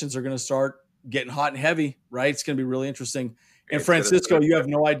conversations are going to start getting hot and heavy, right? It's going to be really interesting. And Francisco, you have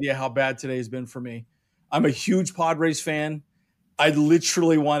no idea how bad today has been for me. I'm a huge Padres fan. I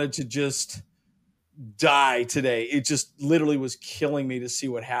literally wanted to just die today. It just literally was killing me to see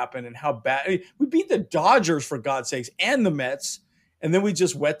what happened and how bad. I mean, we beat the Dodgers, for God's sakes, and the Mets, and then we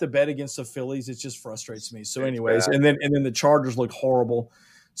just wet the bed against the Phillies. It just frustrates me. So anyways, and then the Chargers look horrible.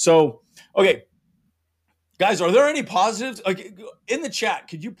 So, okay. Guys, are there any positives? Okay, in the chat,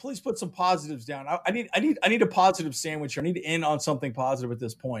 could you please put some positives down? I need a positive sandwich here. I need to end on something positive at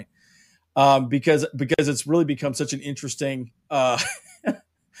this point, because it's really become such an interesting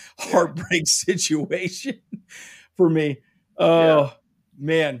heartbreak situation for me. Oh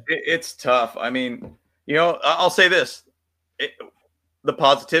man, it's tough. I mean, I'll say this: the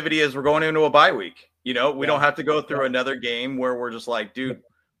positivity is we're going into a bye week. We don't have to go through another game where we're just like, dude.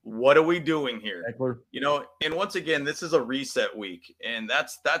 What are we doing here? And once again, this is a reset week, and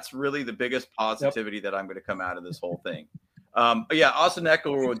that's really the biggest positivity that I'm going to come out of this whole thing. Austin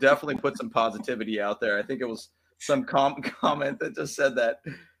Eckler will definitely put some positivity out there. I think it was some comment that just said that.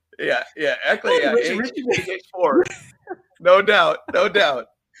 Eckler, H4, no doubt.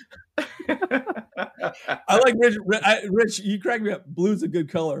 I like Rich. Rich, you crack me up. Blue's a good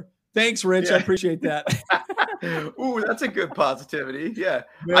color. Thanks, Rich. I appreciate that. Ooh, that's a good positivity. Yeah.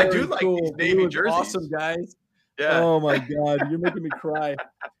 Very I do like cool. these Navy jerseys. Awesome, guys. Yeah. Oh my God, you're making me cry.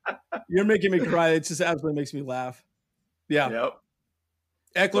 You're making me cry. It just absolutely makes me laugh. Yeah. Yep.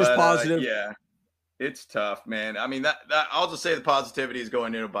 Eckler's positive. Yeah, it's tough, man. I mean, that I'll just say the positivity is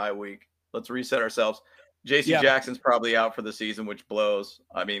going into a bye week. Let's reset ourselves. J.C. Jackson's probably out for the season, which blows.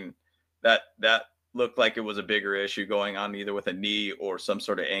 I mean, that looked like it was a bigger issue going on either with a knee or some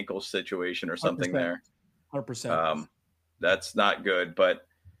sort of ankle situation or something 100%, there. 100%. That's not good. But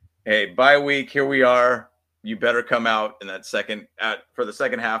hey, bye week, here we are. You better come out in that for the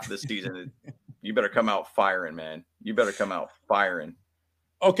second half of the season. You better come out firing, man. You better come out firing.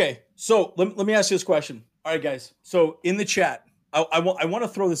 Okay, so let me ask you this question. All right, guys. So in the chat, I want to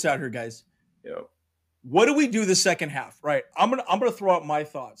throw this out here, guys. Yep. What do we do the second half? Right. I'm gonna throw out my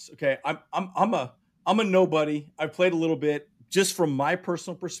thoughts. Okay. I'm a nobody. I've played a little bit. Just from my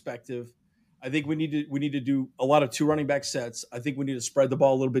personal perspective, I think we need to do a lot of 2 running back sets. I think we need to spread the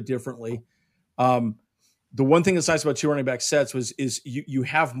ball a little bit differently. The one thing that's nice about 2 running back sets is you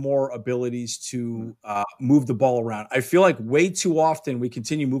have more abilities to move the ball around. I feel like way too often we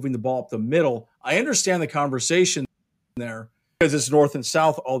continue moving the ball up the middle. I understand the conversation there because it's north and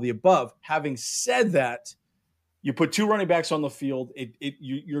south, all the above. Having said that, you put 2 running backs on the field,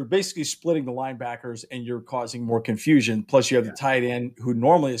 you're basically splitting the linebackers and you're causing more confusion. Plus, you have the tight end who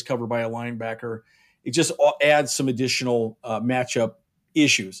normally is covered by a linebacker. It just adds some additional matchup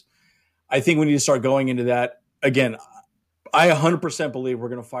issues. I think we need to start going into that. Again, I 100% believe we're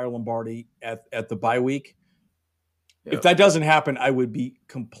going to fire Lombardi at the bye week. Yep. If that doesn't happen, I would be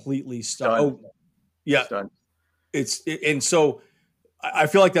completely stunned. Oh, yeah. Stunned. And so I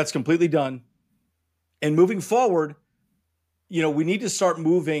feel like that's completely done. And moving forward, we need to start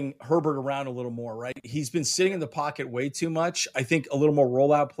moving Herbert around a little more, right? He's been sitting in the pocket way too much. I think a little more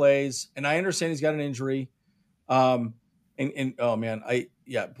rollout plays. And I understand he's got an injury. And oh man,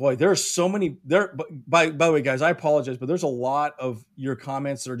 there's so many there. By the way, guys, I apologize, but there's a lot of your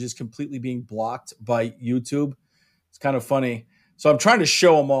comments that are just completely being blocked by YouTube. It's kind of funny. So I'm trying to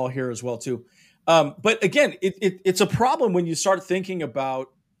show them all here as well too. But again, it's a problem when you start thinking about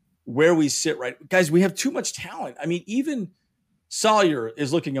where we sit, right? Guys, we have too much talent. I mean, even Sawyer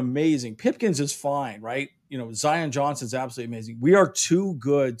is looking amazing. Pipkins is fine, right? Zion Johnson's absolutely amazing. We are too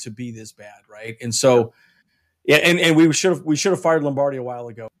good to be this bad, right? And so. Yeah, and we should have fired Lombardi a while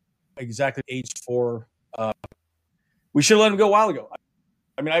ago. Exactly aged 4. We should have let him go a while ago.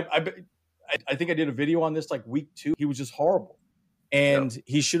 I mean, I think I did a video on this like week 2. He was just horrible, and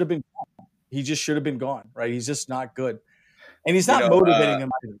he should have been gone. He just should have been gone, right? He's just not good, and he's not motivating them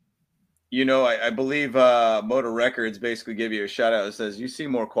either. I believe Motor Records basically give you a shout out. It says you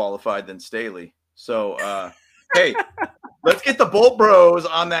seem more qualified than Staley. So, hey, let's get the Bolt Bros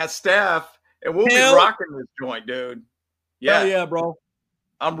on that staff. And we'll be rocking this joint, dude. Yeah. Hell yeah, bro.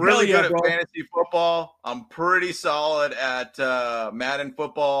 I'm really good at fantasy football. I'm pretty solid at Madden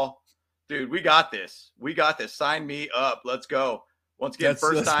football. Dude, we got this. Sign me up. Let's go. Once again,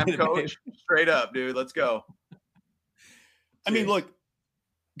 first time coach. Straight up, dude. Let's go. I mean, look,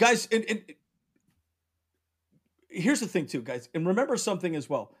 guys, and here's the thing too, guys. And remember something as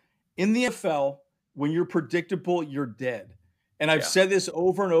well. In the NFL, when you're predictable, you're dead. And I've said this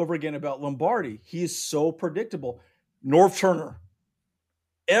over and over again about Lombardi. He is so predictable. Norv Turner.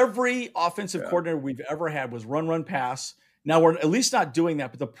 Every offensive coordinator we've ever had was run, pass. Now we're at least not doing that.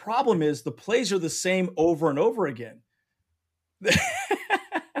 But the problem is the plays are the same over and over again.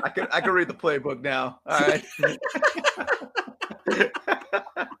 I could read the playbook now. All right.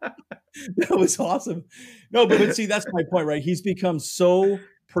 That was awesome. No, but see, that's my point, right? He's become so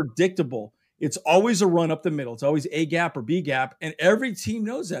predictable. It's always a run up the middle. It's always A gap or B gap. And every team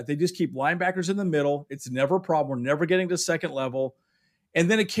knows that. They just keep linebackers in the middle. It's never a problem. We're never getting to second level. And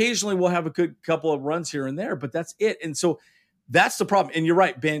then occasionally we'll have a good couple of runs here and there, but that's it. And so that's the problem. And you're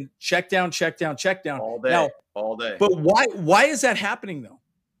right, Ben, check down. All day. All day. But why is that happening though?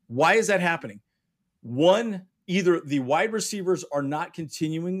 Why is that happening? One, either the wide receivers are not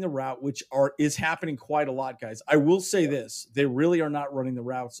continuing the route, which is happening quite a lot, guys. I will say this. They really are not running the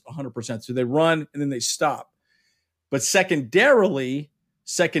routes 100%. So they run and then they stop. But secondarily,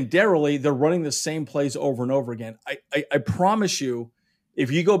 they're running the same plays over and over again. I promise you,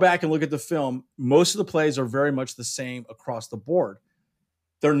 if you go back and look at the film, most of the plays are very much the same across the board.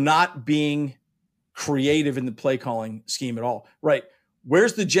 They're not being creative in the play calling scheme at all. Right.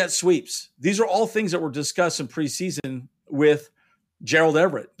 Where's the jet sweeps? These are all things that were discussed in preseason with Gerald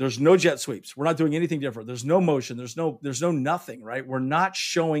Everett. There's no jet sweeps. We're not doing anything different. There's no motion. There's no nothing, right? We're not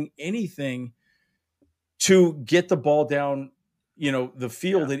showing anything to get the ball down, the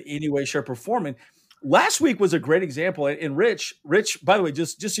field in any way, shape, or form. And last week was a great example. And Rich, by the way,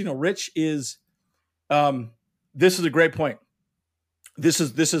 just Rich is this is a great point. This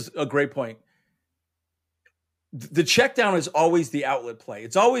is a great point. The check down is always the outlet play.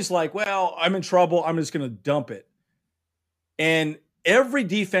 It's always like, well, I'm in trouble, I'm just going to dump it. And every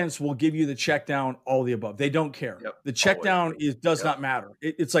defense will give you the check down, all the above. They don't care. Yep. The check down does not matter.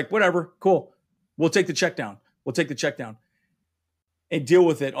 It's like, whatever, cool. We'll take the check down. We'll take the check down and deal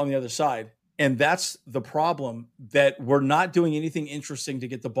with it on the other side. And that's the problem, that we're not doing anything interesting to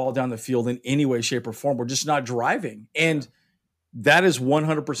get the ball down the field in any way, shape, or form. We're just not driving. And that is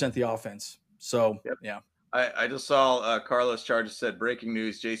 100% the offense. So, yeah. I just saw Carlos Charges said, breaking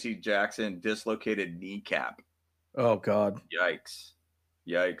news, J.C. Jackson dislocated kneecap. Oh, God. Yikes.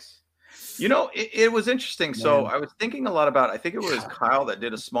 You know, it was interesting. Man. So I was thinking a lot about, I think it was Kyle that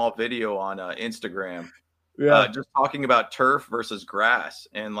did a small video on Instagram. Yeah. Just talking about turf versus grass.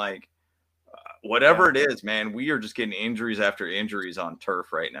 And like, whatever it is, man, we are just getting injuries after injuries on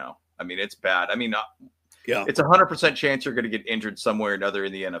turf right now. I mean, it's bad. I mean, it's 100% chance you're going to get injured somewhere or another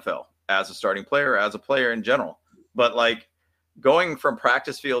in the NFL as a starting player, as a player in general. But like going from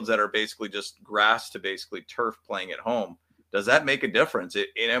practice fields that are basically just grass to basically turf playing at home, does that make a difference?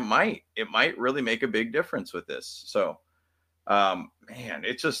 It might really make a big difference with this. So, man,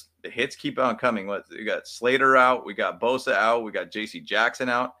 it's just the hits keep on coming. We got Slater out, we got Bosa out, we got J.C. Jackson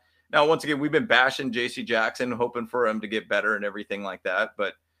out. Now, once again, we've been bashing J.C. Jackson, hoping for him to get better and everything like that.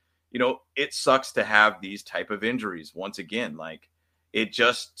 But, you know, it sucks to have these type of injuries. Once again, like it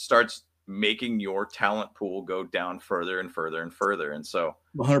just starts making your talent pool go down further and further and further. And so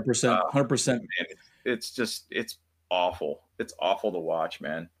 100%. It's awful. It's awful to watch,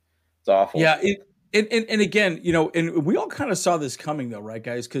 man. It's awful. Yeah. And again, you know, and we all kind of saw this coming though, right,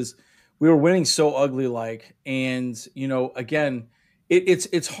 guys? Because we were winning so ugly like, and, you know, again,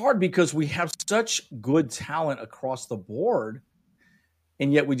 it's hard because we have such good talent across the board,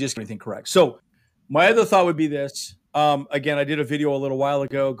 and yet we just get everything correct. So my other thought would be this. Again, I did a video a little while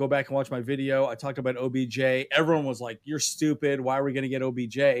ago. Go back and watch my video. I talked about OBJ. Everyone was like, you're stupid. Why are we going to get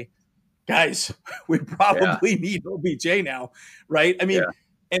OBJ? Guys, we probably need OBJ now, right? I mean,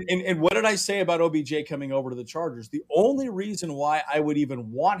 and what did I say about OBJ coming over to the Chargers? The only reason why I would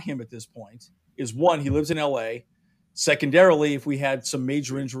even want him at this point is, one, he lives in L.A., secondarily, if we had some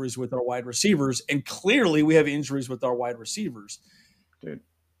major injuries with our wide receivers, and clearly we have injuries with our wide receivers. Dude.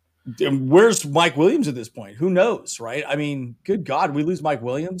 And where's Mike Williams at this point? Who knows, right? I mean, good God, we lose Mike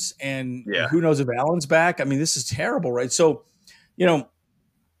Williams, and who knows if Allen's back? I mean, this is terrible, right? So, you know,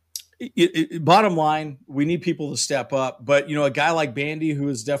 bottom line, we need people to step up. But, you know, a guy like Bandy, who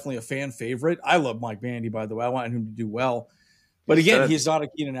is definitely a fan favorite. I love Mike Bandy, by the way. I want him to do well. But again, he's not a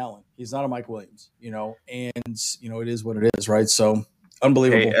Keenan Allen. He's not a Mike Williams, you know, and, you know, it is what it is, right? So,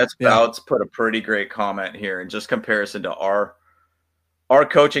 unbelievable. Hey, Spouts put a pretty great comment here in just comparison to our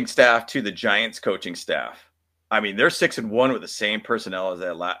coaching staff to the Giants coaching staff. I mean, they're 6-1 with the same personnel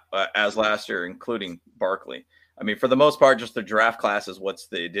as last year, including Barkley. I mean, for the most part, just the draft class is what's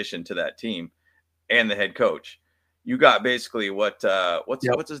the addition to that team and the head coach. You got basically what's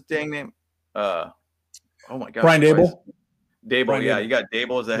his dang name? Oh my God. Brian Daboll. Dable, you got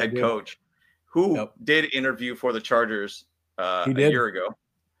Dable as the head coach, who did interview for the Chargers a year ago.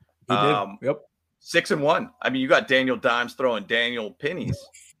 He did. 6-1. I mean, you got Daniel Dimes throwing Daniel pennies,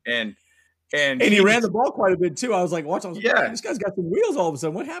 and he ran the ball quite a bit too. I was like, watching, this guy's got some wheels all of a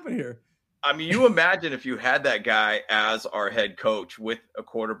sudden. What happened here? I mean, you imagine if you had that guy as our head coach with a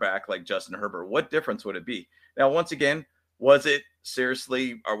quarterback like Justin Herbert, what difference would it be? Now, once again, was it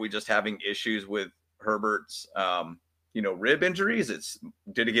seriously? Are we just having issues with Herbert's? Rib injuries?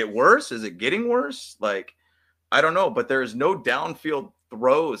 Did it get worse? Is it getting worse? Like, I don't know, but there's no downfield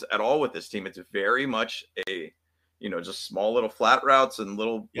throws at all with this team. It's very much just small little flat routes and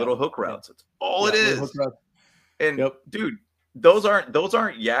little hook routes. That's all it is. And dude, those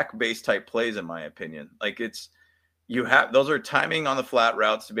aren't yak based type plays in my opinion. Like those are timing on the flat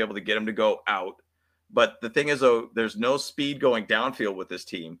routes to be able to get them to go out. But the thing is though, there's no speed going downfield with this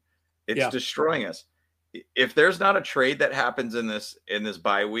team. It's destroying us. If there's not a trade that happens in this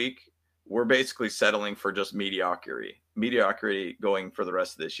bye week, we're basically settling for just mediocrity going for the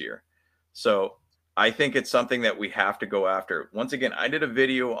rest of this year. So I think it's something that we have to go after. Once again, I did a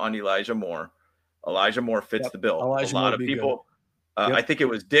video on Elijah Moore. Elijah Moore fits the bill. A lot of people, I think it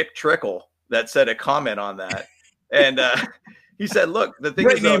was Dick Trickle that said a comment on that. And he said, look, the thing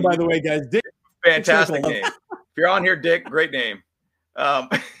great is, name, by the way, guys. Dick, fantastic name. If you're on here, Dick, great name.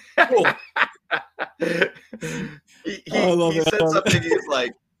 Cool. he said something.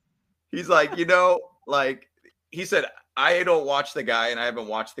 He's like, he said, I don't watch the guy and I haven't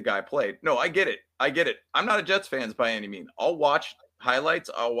watched the guy play. No, I get it. I'm not a Jets fan by any means. I'll watch highlights.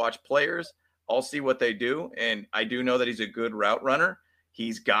 I'll watch players. I'll see what they do. And I do know that he's a good route runner.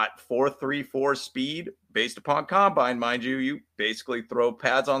 He's got 4.34 speed based upon combine, mind you. You basically throw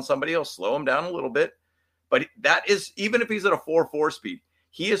pads on somebody else, slow him down a little bit. But that is, even if he's at a 4.4 speed,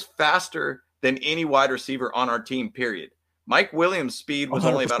 he is faster than any wide receiver on our team, period. Mike Williams' speed was 100%.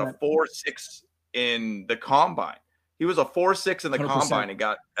 Only about a 4.6 in the combine. He was a 4.6 in the 100%. Combine and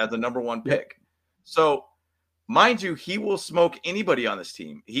got as the number one pick. So, mind you, he will smoke anybody on this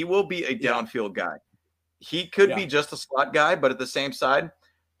team. He will be a downfield guy. He could be just a slot guy, but at the same side,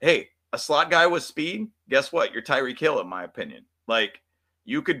 hey, a slot guy with speed, guess what? You're Tyreek Hill, in my opinion. Like,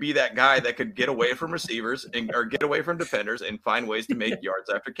 you could be that guy that could get away from receivers or get away from defenders and find ways to make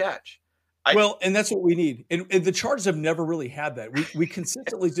yards after catch. And that's what we need. And the Chargers have never really had that. We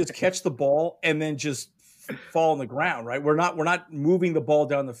consistently just catch the ball and then just fall on the ground, right? We're not moving the ball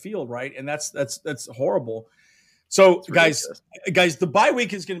down the field, right? And that's horrible. So, guys, the bye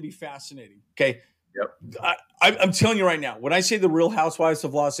week is going to be fascinating. Okay. Yep. I'm telling you right now, when I say the Real Housewives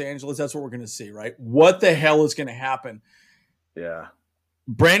of Los Angeles, that's what we're going to see, right? What the hell is going to happen? Yeah.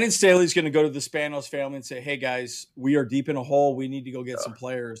 Brandon Staley's going to go to the Spanos family and say, hey, guys, we are deep in a hole. We need to go get some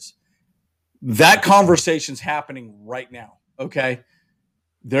players. That conversation's happening right now, okay?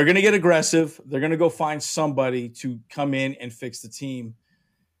 They're going to get aggressive. They're going to go find somebody to come in and fix the team.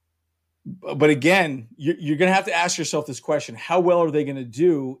 But again, you're going to have to ask yourself this question. How well are they going to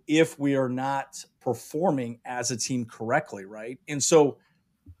do if we are not performing as a team correctly, right? And so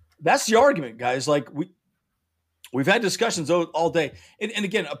that's the argument, guys. Like we've had discussions all day. And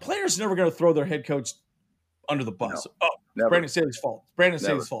again, a player's never going to throw their head coach under the bus. No, it's Brandon Staley's fault. It's Brandon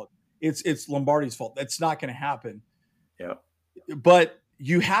Staley's fault. It's Lombardi's fault. That's not going to happen. Yeah. But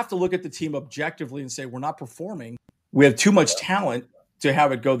you have to look at the team objectively and say, we're not performing. We have too much talent to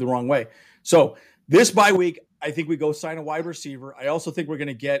have it go the wrong way. So this bye week, I think we go sign a wide receiver. I also think we're going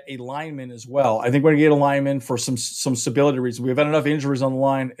to get a lineman as well. I think we're going to get a lineman for some stability reasons. We've had enough injuries on the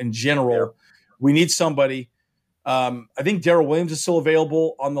line in general. Yeah. We need somebody. I think Darrell Williams is still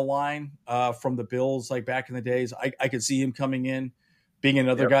available on the line from the Bills, like back in the days. I could see him coming in, being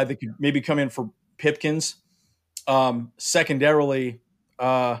another guy that could maybe come in for Pipkins. Secondarily,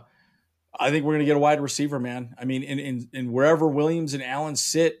 I think we're going to get a wide receiver, man. I mean, in wherever Williams and Allen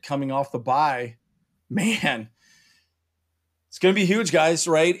sit coming off the bye, man, it's going to be huge, guys,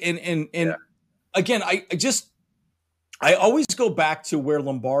 right? And again, I always go back to where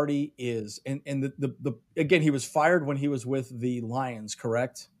Lombardi is, and the again, he was fired when he was with the Lions,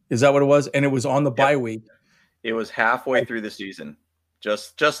 correct? Is that what it was? And it was on the bye week. It was halfway through the season,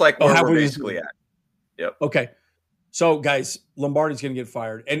 just like where we're basically at. Yep. Okay. So, guys, Lombardi's going to get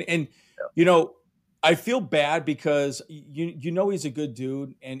fired. And you know, I feel bad because you know he's a good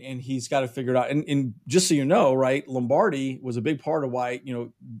dude and he's got to figure it out. And just so you know, right, Lombardi was a big part of why, you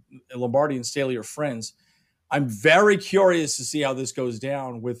know, Lombardi and Staley are friends. I'm very curious to see how this goes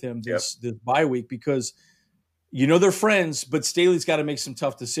down with him this bye week because, you know, they're friends, but Staley's got to make some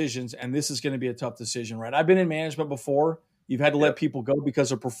tough decisions, and this is going to be a tough decision, right? I've been in management before. You've had to let people go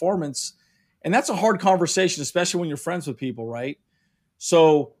because of performance. And that's a hard conversation, especially when you're friends with people, right?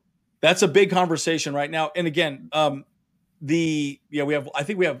 So that's a big conversation right now. And again, this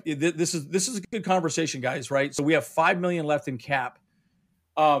is a good conversation, guys, right? So we have $5 million left in cap.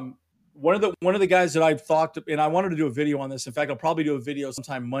 One of the guys that I've thought, and I wanted to do a video on this. In fact, I'll probably do a video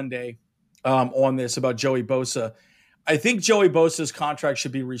sometime Monday on this about Joey Bosa. I think Joey Bosa's contract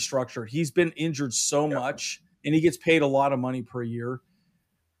should be restructured. He's been injured so much, and he gets paid a lot of money per year.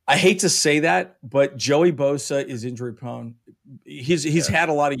 I hate to say that, but Joey Bosa is injury prone. He's had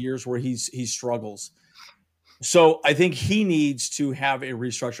a lot of years where he struggles. So I think he needs to have a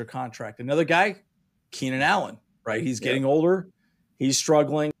restructured contract. Another guy, Keenan Allen, right? He's getting older. He's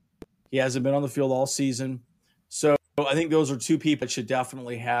struggling. He hasn't been on the field all season. So I think those are two people that should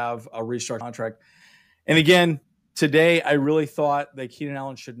definitely have a restructured contract. And again, today I really thought that Keenan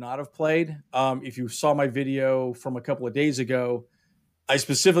Allen should not have played. If you saw my video from a couple of days ago, I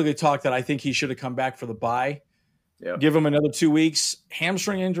specifically talked that I think he should have come back for the bye. Give him another 2 weeks.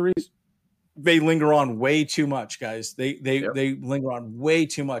 Hamstring injuries, they linger on way too much, guys. They linger on way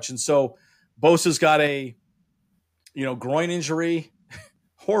too much. And so Bosa's got a, groin injury,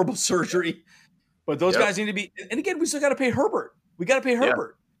 horrible surgery. But those guys need to be – and again, we still got to pay Herbert. We got to pay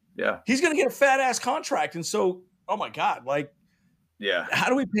Herbert. Yeah. He's going to get a fat-ass contract. And so, oh, my God, how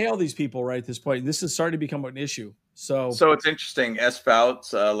do we pay all these people right at this point? This is starting to become an issue. So it's interesting. S.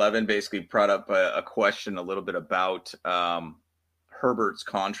 Fouts 11 basically brought up a question a little bit about Herbert's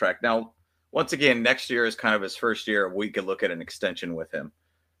contract. Now, once again, next year is kind of his first year. We could look at an extension with him.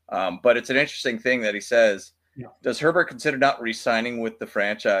 But it's an interesting thing that he says Does Herbert consider not re-signing with the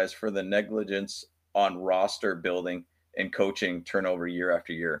franchise for the negligence on roster building and coaching turnover year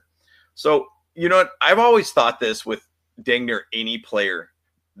after year? So, you know what? I've always thought this with dang near any player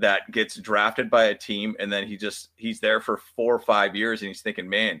that gets drafted by a team and then he's there for 4 or 5 years and he's thinking,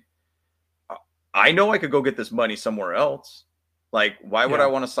 man, I know I could go get this money somewhere else. Like, why would I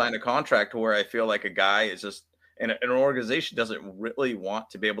want to sign a contract where I feel like a guy is just and an organization doesn't really want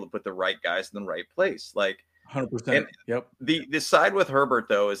to be able to put the right guys in the right place? Like 100%. Yep. The side with Herbert,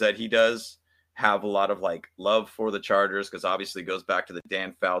 though, is that he does have a lot of like love for the Chargers because obviously it goes back to the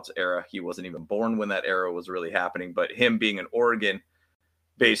Dan Fouts era. He wasn't even born when that era was really happening, but him being an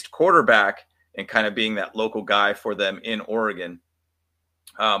Oregon-based quarterback and kind of being that local guy for them in Oregon,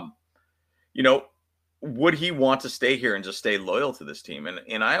 you know, would he want to stay here and just stay loyal to this team?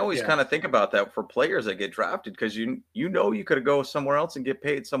 And I always kind of think about that for players that get drafted because you could go somewhere else and get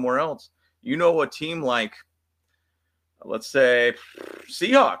paid somewhere else. You know, a team like, let's say,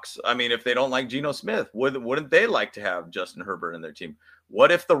 Seahawks. I mean, if they don't like Geno Smith, wouldn't they like to have Justin Herbert in their team?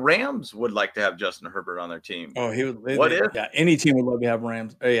 What if the Rams would like to have Justin Herbert on their team? Oh, he would. If? Yeah, any team would love to have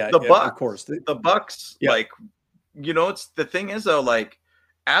Rams. The Bucs, of course. The Bucs, like, you know, it's the thing is though, like,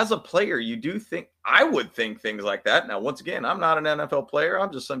 as a player, I would think things like that. Now, once again, I'm not an NFL player.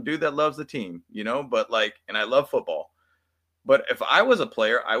 I'm just some dude that loves the team, you know, but like, and I love football. But if I was a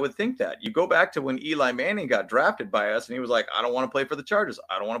player, I would think that. You go back to when Eli Manning got drafted by us and he was like, I don't want to play for the Chargers.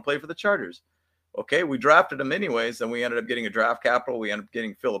 I don't want to play for the Chargers. Okay, we drafted him anyways. Then we ended up getting a draft capital. We ended up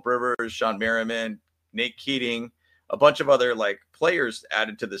getting Phillip Rivers, Sean Merriman, Nate Keating, a bunch of other like players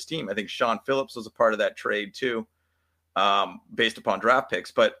added to this team. I think Sean Phillips was a part of that trade too, based upon draft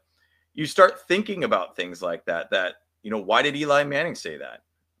picks. But you start thinking about things like that, you know, why did Eli Manning say that?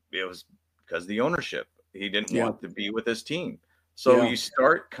 It was because of the ownership. He didn't want to be with his team. So you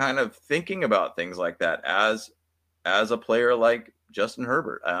start kind of thinking about things like that as a player like Justin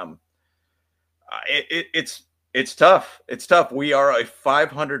Herbert. It's tough. It's tough. We are a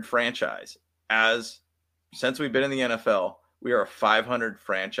 500 franchise. Since we've been in the NFL, we are a 500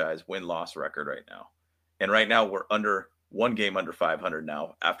 franchise win-loss record right now. And right now we're one game under 500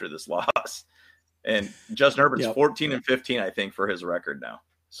 now after this loss. And Justin Herbert's 14-15, I think, for his record now.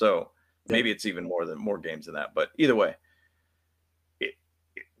 So maybe it's even more games than that. But either way,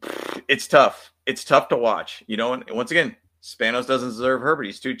 it's tough. It's tough to watch, you know. And once again, Spanos doesn't deserve Herbert.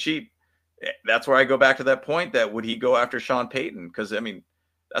 He's too cheap. That's where I go back to that point that would he go after Sean Payton? Because, I mean,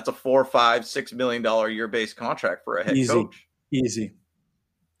 that's a $4, $5, $6 million year-based contract for a head coach. Easy.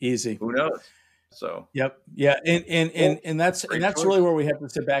 Who knows? So and that's really where we have to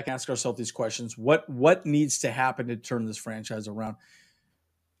sit back and ask ourselves these questions. What needs to happen to turn this franchise around?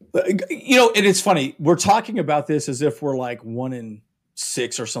 You know, and it's funny, we're talking about this as if we're like 1-6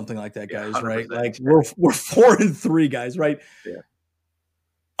 or something like that, guys, right? Like we're 4-3, guys, right? Yeah.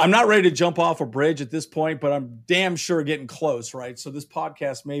 I'm not ready to jump off a bridge at this point, but I'm damn sure getting close, right? So this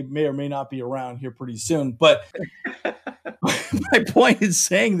podcast may or may not be around here pretty soon. But my point in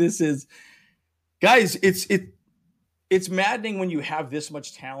saying this is, guys, it's maddening when you have this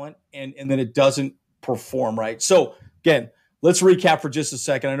much talent and then it doesn't perform, right? So again, let's recap for just a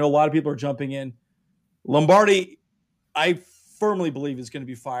second. I know a lot of people are jumping in. Lombardi, I firmly believe, is going to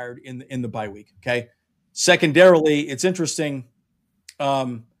be fired in the bye week. Okay. Secondarily, it's interesting.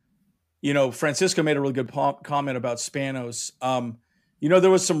 You know, Francisco made a really good comment about Spanos. You know, there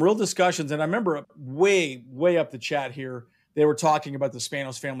was some real discussions, and I remember way up the chat here, they were talking about the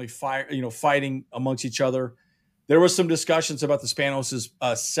Spanos family fighting amongst each other. There was some discussions about the Spanoses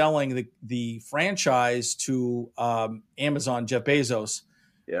selling the franchise to Amazon, Jeff Bezos.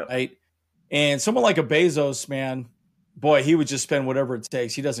 Yeah. Right. And someone like a Bezos, man, boy, he would just spend whatever it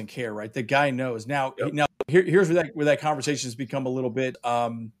takes. He doesn't care, right? The guy knows. Now here's where that conversation has become a little bit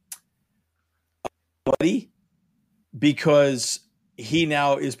bloody, because he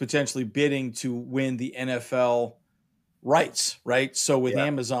now is potentially bidding to win the NFL rights, right? So with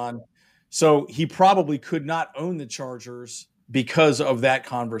Amazon, so he probably could not own the Chargers because of that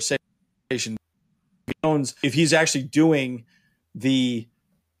conversation. If he's actually doing the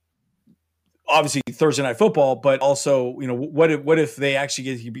obviously Thursday Night Football, but also, you know, what if they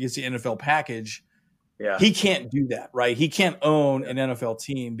actually he gets the NFL package? Yeah, he can't do that, right? He can't own an NFL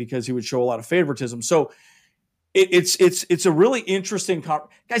team because he would show a lot of favoritism. So it's a really interesting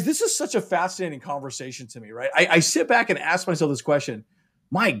guys. This is such a fascinating conversation to me, right? I sit back and ask myself this question.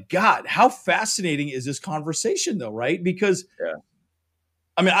 My God, how fascinating is this conversation, though, right? Because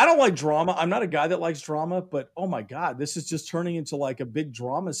I mean, I don't like drama. I'm not a guy that likes drama, but oh my God, this is just turning into like a big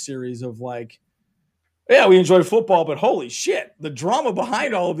drama series of like, Yeah, we enjoy football, but holy shit, the drama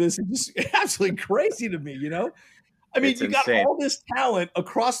behind all of this is just absolutely crazy to me, I mean, It's you got insane. all this talent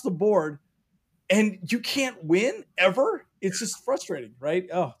across the board, and you can't win ever. It's just frustrating, right?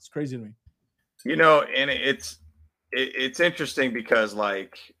 Oh, it's crazy to me. And it's interesting because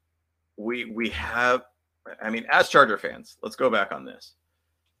like we have, I mean, as Charger fans, let's go back on this.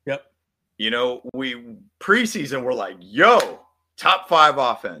 Yep. We preseason we're like, yo, top 5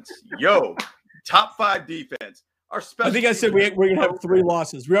 offense, yo, top 5 defense. I think I said we're going to have 3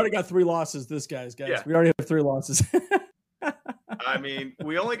 losses. We already got 3 losses, guys. Yeah. We already have 3 losses. I mean,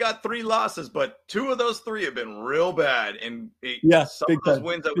 we only got 3 losses, but 2 of those 3 have been real bad. And some of those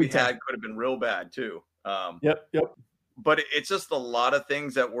wins that we had could have been real bad too. Yep. But it's just a lot of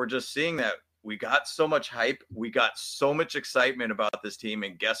things that we're just seeing that we got so much hype. We got so much excitement about this team.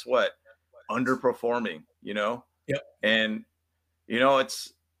 And guess what? Underperforming, Yep. And,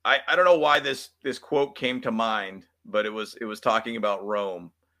 it's, I don't know why this quote came to mind, but it was talking about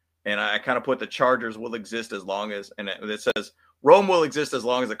Rome. And I kind of put the Chargers will exist as long as, and it says Rome will exist as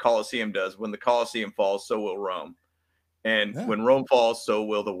long as the Colosseum does. When the Colosseum falls, so will Rome. And when Rome falls, so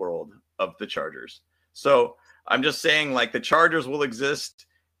will the world of the Chargers. So I'm just saying, like, the Chargers will exist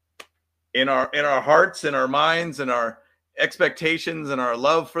in our hearts, in our minds, and our expectations and our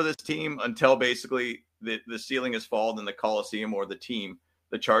love for this team until basically the ceiling has fallen in the Colosseum or the team,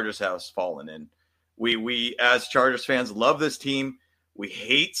 the Chargers has fallen in. We as Chargers fans love this team. We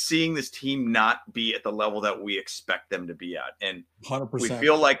hate seeing this team not be at the level that we expect them to be at. And 100%. we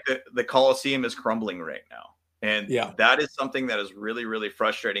feel like the Colosseum is crumbling right now. And that is something that is really, really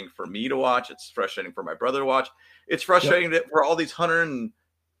frustrating for me to watch. It's frustrating for my brother to watch. It's frustrating for all these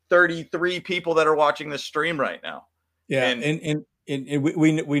 133 people that are watching this stream right now. Yeah. And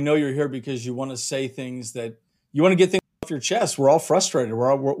we know you're here because you want to say things that you want to get things off your chest. We're all frustrated.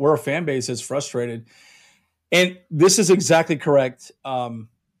 We're a fan base that's frustrated. And this is exactly correct,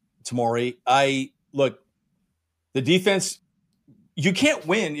 Tamori. Look, the defense, you can't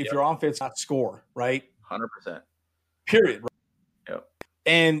win if your offense not score, right? 100%. Period. Right? Yep.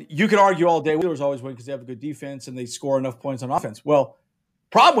 And you can argue all day, Wheelers always win because they have a good defense and they score enough points on offense. Well,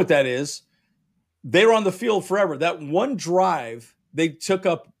 problem with that is they were on the field forever. That one drive, they took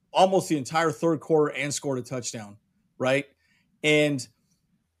up almost the entire third quarter and scored a touchdown, right? And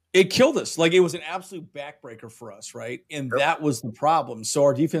it killed us. Like, it was an absolute backbreaker for us, right? And that was the problem. So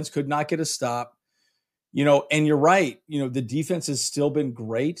our defense could not get a stop, and you're right. The defense has still been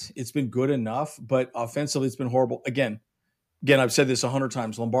great. It's been good enough, but offensively it's been horrible. Again, I've said this 100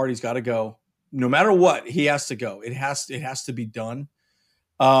 times. Lombardi's got to go. No matter what, he has to go. It has to be done.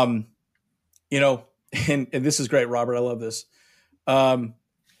 And this is great, Robert. I love this.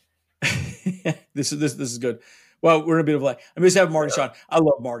 This is good. Well, we're in a bit of like, I'm just having Marty Sean. I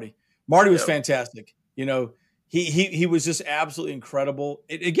love Marty. Marty was fantastic. He was just absolutely incredible.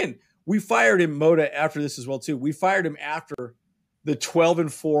 Again, we fired him, Moda, after this as well too. We fired him after the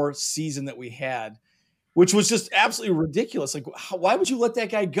 12-4 season that we had, which was just absolutely ridiculous. Like, why would you let that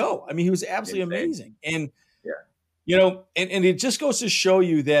guy go? I mean, he was absolutely amazing. And and it just goes to show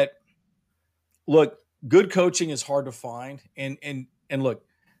you that, look, good coaching is hard to find. And look,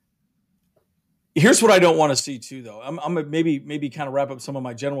 here's what I don't want to see too, though. I'm gonna maybe kind of wrap up some of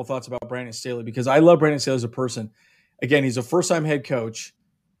my general thoughts about Brandon Staley, because I love Brandon Staley as a person. Again, he's a first-time head coach.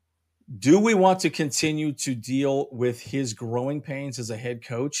 Do we want to continue to deal with his growing pains as a head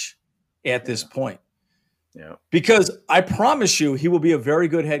coach at this point? Yeah. Because I promise you, he will be a very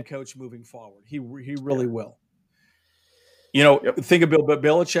good head coach moving forward. He really will. Think of Bill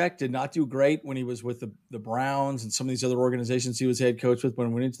Belichick. Did not do great when he was with the Browns and some of these other organizations he was head coach with. When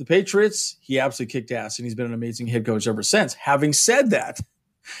he went into the Patriots, he absolutely kicked ass, and he's been an amazing head coach ever since. Having said that,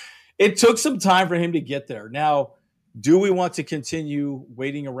 it took some time for him to get there. Now, do we want to continue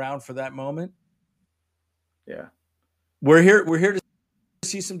waiting around for that moment? Yeah. We're here to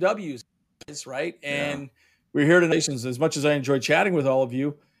see some W's, right? And we're here to nations. As much as I enjoy chatting with all of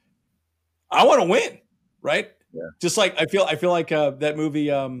you, I want to win, right? Yeah. Just like I feel like that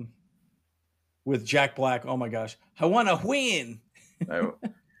movie with Jack Black. Oh my gosh, I want to win.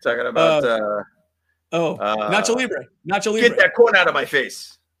 Talking about Nacho Libre. Get that corn out of my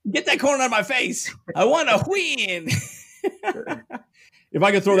face. Get that corn out of my face. I want to win. If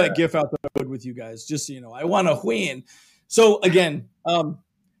I could throw that GIF out, I would with you guys. Just so you know, I want to win. So again,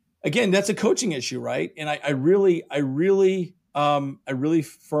 that's a coaching issue, right? And I really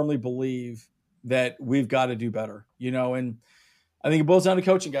firmly believe that we've got to do better, and I think it boils down to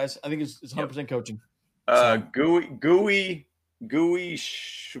coaching, guys. I think it's 100% coaching. Gooey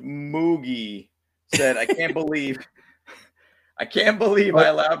Schmoogie said, I can't believe I can't believe I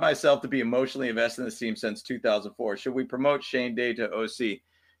allowed myself to be emotionally invested in this team since 2004. Should we promote Shane Day to OC?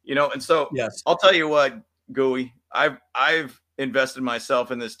 And so yes. I'll tell you what, Gooey, I've invested myself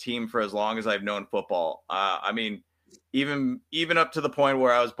in this team for as long as I've known football. I mean, even up to the point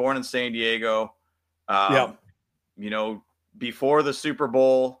where I was born in San Diego. Before the Super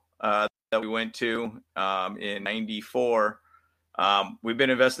Bowl that we went to in '94. We've been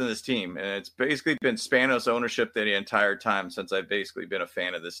investing in this team, and it's basically been Spanos ownership the entire time since I've basically been a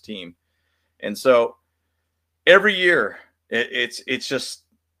fan of this team. And so every year it's just,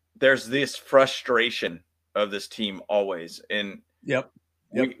 there's this frustration of this team always. And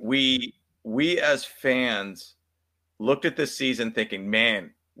we as fans looked at this season thinking,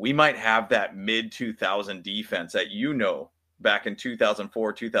 man, we might have that mid 2000 defense that, back in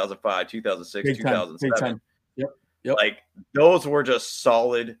 2004, 2005, 2006, Big 2007. Big time. Yep. Like, those were just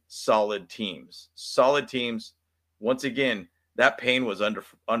solid teams. Solid teams. Once again, that pain was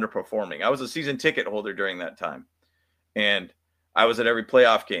underperforming. I was a season ticket holder during that time. And I was at every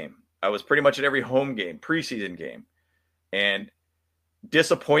playoff game. I was pretty much at every home game, preseason game. And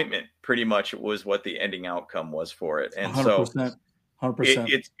disappointment pretty much was what the ending outcome was for it. And 100%.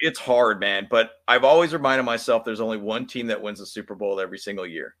 100%. It's hard, man. But I've always reminded myself there's only one team that wins the Super Bowl every single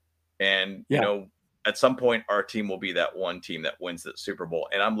year. And, at some point, our team will be that one team that wins the Super Bowl.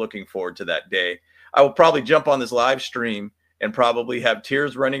 And I'm looking forward to that day. I will probably jump on this live stream and probably have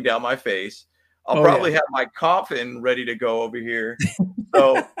tears running down my face. I'll probably have my coffin ready to go over here.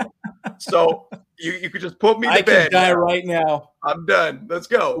 So you could just put me to bed. I could die right now. I'm done. Let's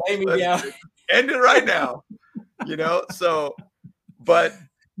go. Lay me down. End it right now. But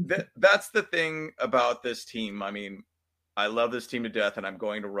that's the thing about this team. I mean, I love this team to death, and I'm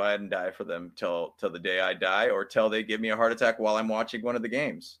going to ride and die for them till the day I die, or till they give me a heart attack while I'm watching one of the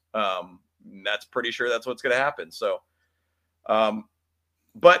games. That's pretty sure that's what's going to happen. So,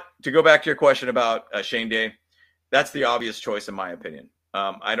 but to go back to your question about Shane Day, that's the obvious choice in my opinion.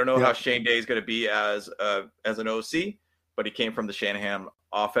 I don't know how Shane Day is going to be as an OC, but he came from the Shanahan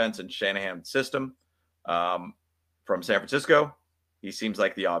offense and Shanahan system from San Francisco. He seems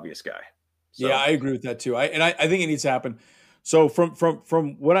like the obvious guy. So. Yeah, I agree with that too. I think it needs to happen. So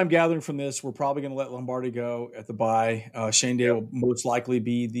from what I'm gathering from this, we're probably going to let Lombardi go at the bye. Shane Day will most likely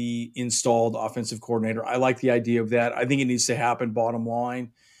be the installed offensive coordinator. I like the idea of that. I think it needs to happen, bottom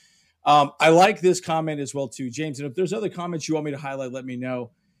line. I like this comment as well too, James. And if there's other comments you want me to highlight, let me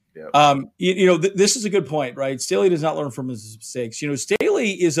know. Yep. This is a good point, right? Staley does not learn from his mistakes.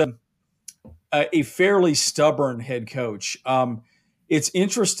 Staley is a fairly stubborn head coach. It's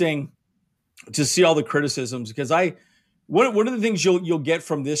interesting to see all the criticisms, because one of the things you'll get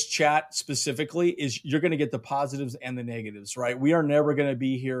from this chat specifically is you're going to get the positives and the negatives, right? We are never going to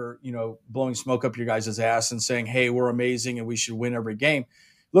be here, blowing smoke up your guys' ass and saying, hey, we're amazing and we should win every game.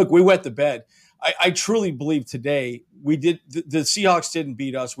 Look, we wet the bed. I truly believe today the Seahawks didn't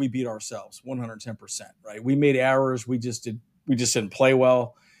beat us. We beat ourselves 110%, right? We made errors. We just didn't play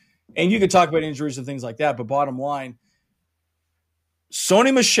well. And you could talk about injuries and things like that, but bottom line,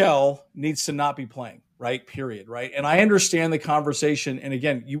 Sony Michel needs to not be playing, right? Period, right? And I understand the conversation. And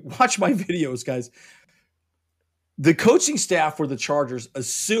again, you watch my videos, guys. The coaching staff for the Chargers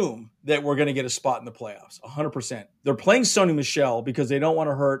assume that we're going to get a spot in the playoffs, 100%. They're playing Sony Michel because they don't want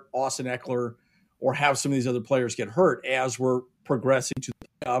to hurt Austin Eckler or have some of these other players get hurt as we're progressing to the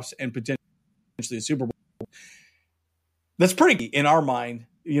playoffs and potentially a Super Bowl. That's pretty in our mind,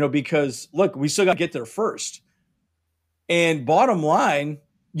 because, look, we still got to get there first. And bottom line,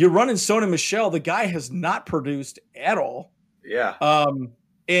 you're running Sony Michel. The guy has not produced at all. Yeah.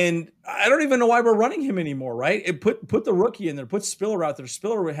 And I don't even know why we're running him anymore, right? It put the rookie in there, put Spiller out there.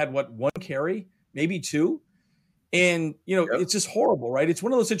 Spiller had one carry, maybe two. And, It's just horrible, right? It's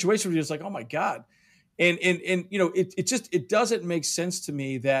one of those situations where you're just like, oh my God. And it doesn't make sense to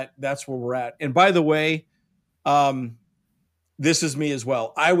me that that's where we're at. And by the way, this is me as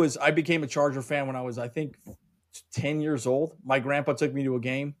well. I became a Charger fan when I was, I think, 10 years old. My grandpa took me to a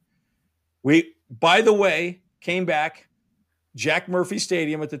game. We, by the way, came back, Jack Murphy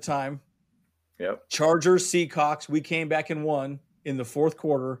Stadium at the time. Yep. Chargers, Seahawks. We came back and won in the fourth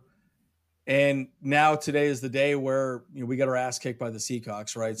quarter. And now today is the day where we got our ass kicked by the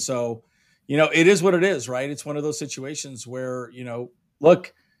Seahawks, right? So, it is what it is, right? It's one of those situations where,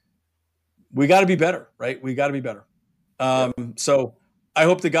 look, we got to be better, right? We got to be better. So I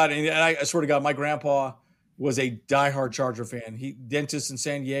hope to God, and I swear to God, my grandpa was a diehard Charger fan. Dentist in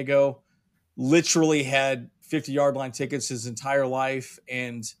San Diego, literally had 50-yard line tickets his entire life.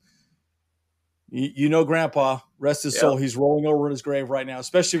 And Grandpa, rest his soul, he's rolling over in his grave right now,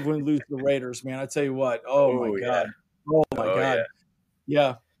 especially when we lose the Raiders, man. I tell you what, my God. Oh my God.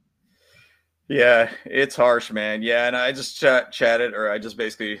 Yeah. Yeah, it's harsh, man. Yeah, and I just chatted, or I just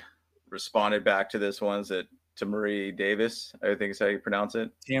basically responded back to this one. Is it Tamari Davis? I think is how you pronounce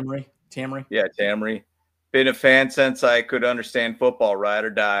it. Tamry. Yeah, Tamari. Been a fan since I could understand football, ride or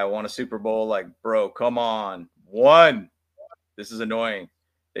die. I want a Super Bowl. Like, bro, come on. One. This is annoying.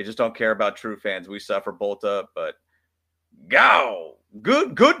 They just don't care about true fans. We suffer bolt up, but go.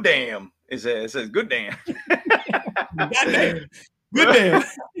 Good damn. It says good damn. Goddamn. Good damn.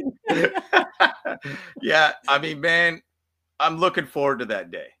 Yeah, I mean, man, I'm looking forward to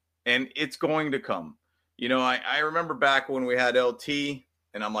that day, and it's going to come. You know, I remember back when we had LT,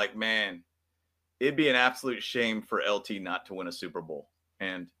 and I'm like, man, it'd be an absolute shame for LT not to win a Super Bowl.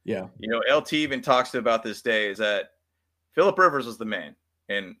 And, yeah, you know, LT even talks about this day is that Phillip Rivers was the man.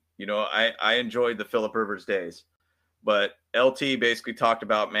 And, you know, I enjoyed the Phillip Rivers days. But LT basically talked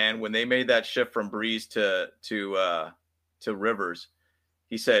about, man, when they made that shift from Breeze to Rivers,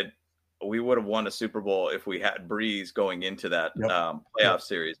 he said, we would have won a Super Bowl if we had Breeze going into that playoff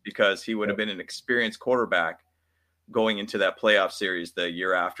series, because he would have been an experienced quarterback going into that playoff series the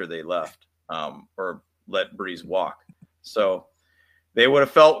year after they left or let Breeze walk. So they would have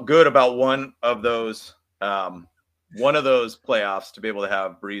felt good about one of those playoffs to be able to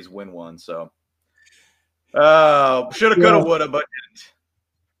have Breeze win one. So shoulda, coulda, woulda, but didn't.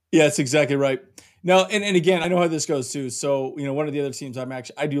 Yeah, that's exactly right. No, and again, I know how this goes too. So, you know, one of the other teams I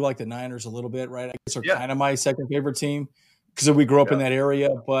do like the Niners a little bit, right? I guess they're kind of my second favorite team because we grew up in that area.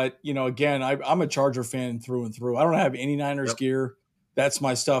 But, you know, again, I'm a Charger fan through and through. I don't have any Niners gear. That's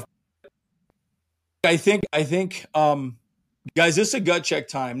my stuff. I think, guys, this is a gut check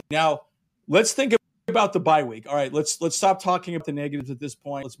time. Now, let's think about the bye week. All right, let's stop talking about the negatives at this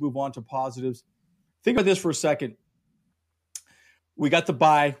point. Let's move on to positives. Think about this for a second. We got the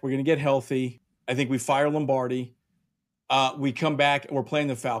bye. We're going to get healthy. I think we fire Lombardi. We come back and we're playing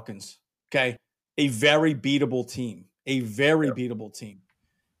the Falcons. Okay. A very beatable team. Beatable team.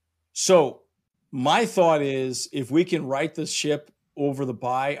 So my thought is if we can right the ship over the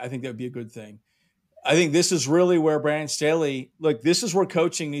bye, I think that would be a good thing. I think this is really where Brandon Staley, look, this is where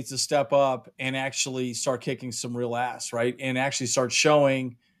coaching needs to step up and actually start kicking some real ass, right? And actually start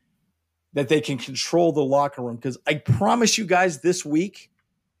showing that they can control the locker room. Because I promise you guys this week,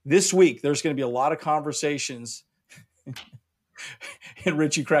 there's going to be a lot of conversations. And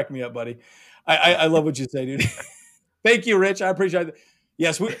Rich, you crack me up, buddy. I love what you say, dude. Thank you, Rich. I appreciate it.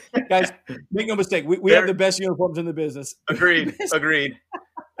 Yes, guys, make no mistake. We have the best uniforms in the business. Agreed.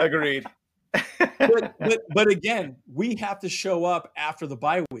 But again, we have to show up after the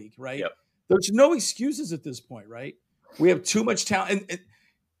bye week, right? Yep. There's no excuses at this point, right? We have too much talent. And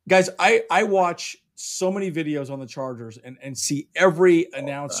guys, I watch so many videos on the Chargers and see every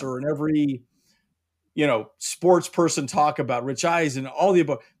announcer and every, you know, sports person talk about Rich Eisen and all the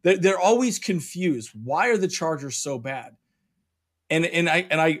above. They're always confused. Why are the Chargers so bad? And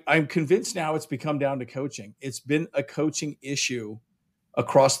I'm convinced now it's become down to coaching. It's been a coaching issue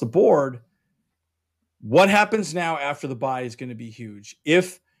across the board. What happens now after the bye is going to be huge.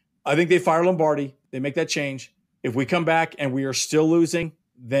 If I think they fire Lombardi, they make that change. If we come back and we are still losing,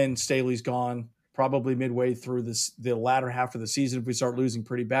 then Staley's gone probably midway through the latter half of the season if we start losing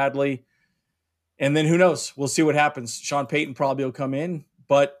pretty badly. And then who knows? We'll see what happens. Sean Payton probably will come in,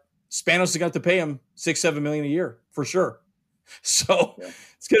 but Spanos is going to have to pay him $6-7 million a year for sure. So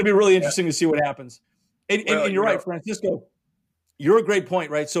it's going to be really interesting to see what happens. And you're right, Francisco. You're a great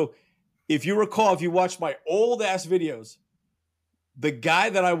point, right? So if you recall, if you watched my old ass videos, the guy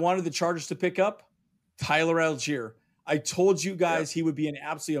that I wanted the Chargers to pick up, Tyler Algier. I told you guys he would be an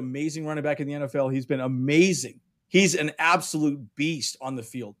absolutely amazing running back in the NFL. He's been amazing. He's an absolute beast on the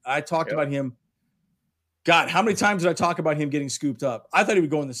field. I talked about him. God, how many times did I talk about him getting scooped up? I thought he would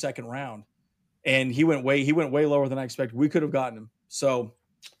go in the second round, and he went way lower than I expected. We could have gotten him. So,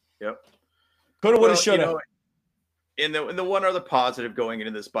 could have, would have, should have. And the one other positive going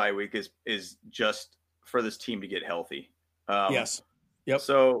into this bye week is just for this team to get healthy. Yes. Yep.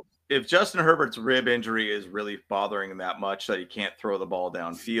 So if Justin Herbert's rib injury is really bothering him that much that he can't throw the ball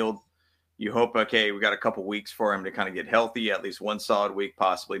downfield, you hope, okay, we got a couple weeks for him to kind of get healthy, at least one solid week,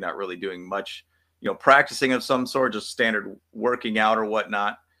 possibly not really doing much, you know, practicing of some sort, just standard working out or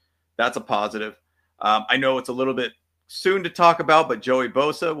whatnot. That's a positive. I know it's a little bit soon to talk about, but Joey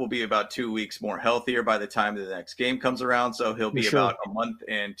Bosa will be about 2 weeks more healthier by the time the next game comes around. So he'll be about a month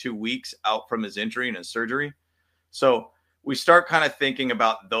and 2 weeks out from his injury and his surgery. So we start kind of thinking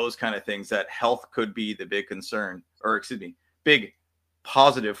about those kind of things, that health could be the big concern, or big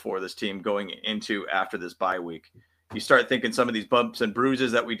positive for this team going into after this bye week. You start thinking some of these bumps and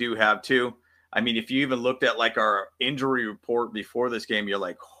bruises that we do have too. I mean, if you even looked at like our injury report before this game, you're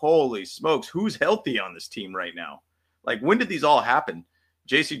like, holy smokes, who's healthy on this team right now? Like, when did these all happen?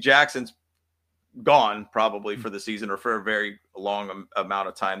 JC Jackson's gone probably for the season or for a very long amount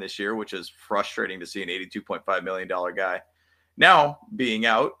of time this year, which is frustrating to see an $82.5 million guy now being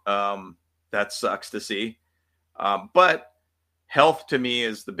out. That sucks to see. But health to me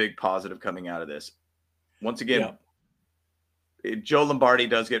is the big positive coming out of this. Once again, if Joe Lombardi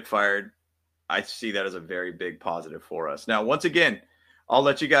does get fired, I see that as a very big positive for us. Now, once again, I'll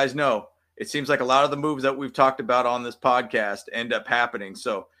let you guys know, it seems like a lot of the moves that we've talked about on this podcast end up happening.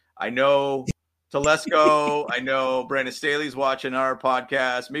 So I know Telesco, I know Brandon Staley's watching our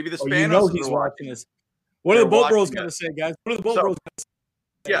podcast. Maybe the Spanos he's watching this. What are the Boat Bros going to say, guys? What are the Boat Bros going to say?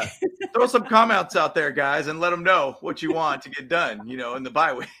 Yeah, throw some comments out there, guys, and let them know what you want to get done, in the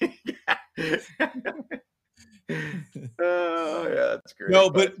bye week. Oh, yeah, that's great. No,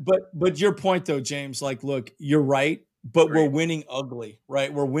 but your point though, James, like, look, you're right, but we're winning ugly,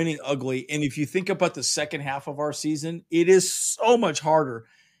 right? We're winning ugly. And if you think about the second half of our season, it is so much harder.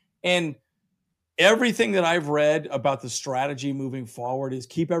 And everything that I've read about the strategy moving forward is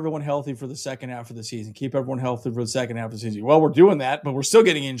keep everyone healthy for the second half of the season. Keep everyone healthy for the second half of the season. Well, we're doing that, but we're still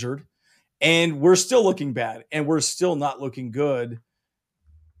getting injured and we're still looking bad and we're still not looking good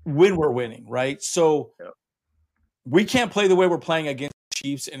when we're winning, right? So we can't play the way we're playing against the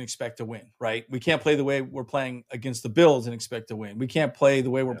Chiefs and expect to win, right? We can't play the way we're playing against the Bills and expect to win. We can't play the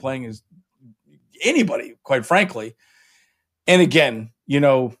way we're playing as anybody, quite frankly. And again,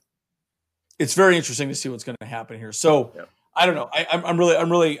 it's very interesting to see what's going to happen here. So I don't know.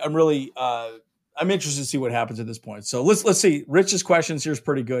 I'm interested to see what happens at this point. So let's see. Rich's questions here is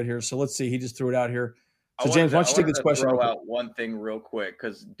pretty good here. So let's see. He just threw it out here. So James, why don't you take this question? Throw out one thing real quick,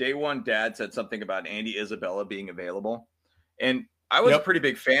 because Day One Dad said something about Andy Isabella being available, and I was a pretty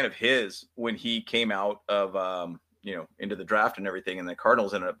big fan of his when he came out of into the draft and everything, and the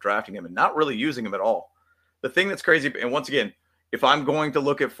Cardinals ended up drafting him and not really using him at all. The thing that's crazy, and once again, if I'm going to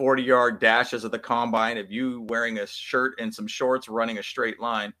look at 40-yard dashes at the combine, of you wearing a shirt and some shorts running a straight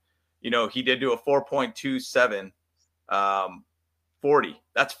line, he did do a 4.27 40.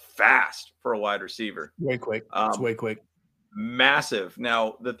 That's fast for a wide receiver. Way quick. It's way quick. Massive.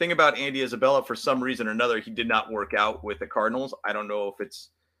 Now, the thing about Andy Isabella, for some reason or another, he did not work out with the Cardinals. I don't know if it's,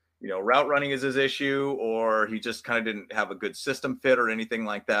 route running is his issue, or he just kind of didn't have a good system fit or anything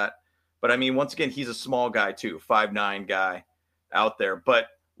like that. But I mean, once again, he's a small guy too, 5'9" guy out there. But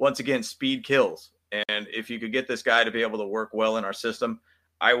once again, speed kills. And if you could get this guy to be able to work well in our system,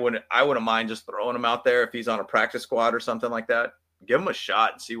 I wouldn't mind just throwing him out there if he's on a practice squad or something like that. Give him a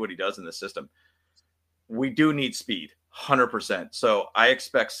shot and see what he does in the system. We do need speed, 100%. So I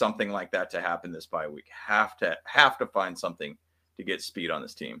expect something like that to happen this bye week. Have to find something to get speed on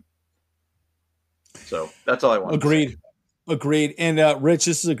this team. So that's all I want. Agreed. And Rich,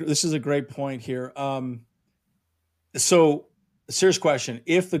 this is a great point here. So serious question: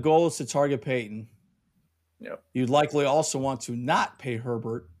 if the goal is to target Peyton, you'd likely also want to not pay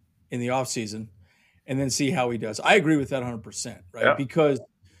Herbert in the offseason and then see how he does. I agree with that 100%, right? Yeah. Because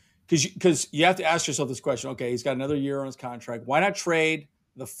you have to ask yourself this question. Okay, he's got another year on his contract. Why not trade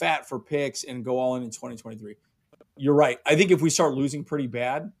the fat for picks and go all in 2023? You're right. I think if we start losing pretty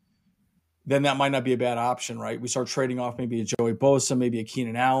bad, then that might not be a bad option, right? We start trading off maybe a Joey Bosa, maybe a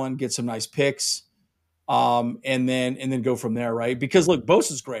Keenan Allen, get some nice picks, and then go from there, right? Because look,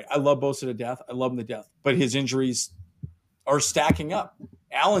 Bosa's great. I love Bosa to death. I love him to death. But his injuries are stacking up.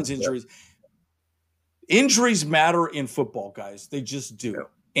 Allen's injuries. Yeah. Injuries matter in football, guys. They just do. Yeah.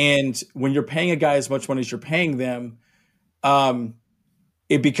 And when you're paying a guy as much money as you're paying them,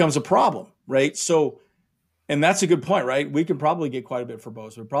 it becomes a problem, right? So, and that's a good point, right? We can probably get quite a bit for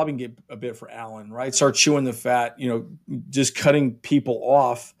Bosa. We probably can get a bit for Allen, right? Start chewing the fat, just cutting people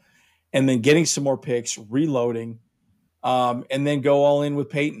off and then getting some more picks, reloading, and then go all in with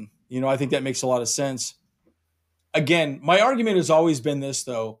Peyton. I think that makes a lot of sense. Again, my argument has always been this,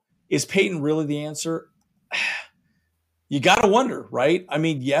 though. Is Peyton really the answer? You got to wonder, right? I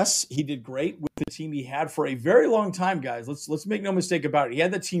mean, yes, he did great with the team he had for a very long time, guys. Let's make no mistake about it. He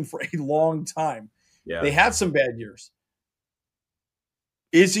had the team for a long time. Yeah. They had some bad years.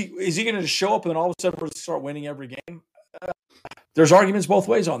 Is he going to show up and then all of a sudden start winning every game? There's arguments both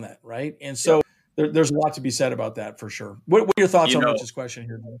ways on that, right? And so there's a lot to be said about that for sure. What are your thoughts on Rich's question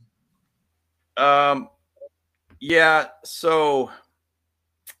here? Yeah, so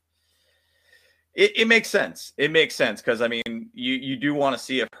it makes sense. It makes sense because, I mean, you do want to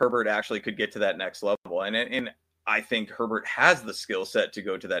see if Herbert actually could get to that next level. And I think Herbert has the skill set to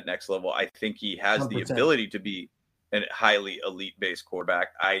go to that next level. I think he has 100%. The ability to be a highly elite-based quarterback.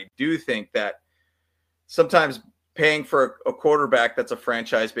 I do think that sometimes paying for a quarterback that's a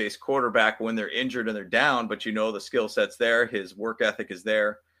franchise-based quarterback when they're injured and they're down, but the skill set's there, his work ethic is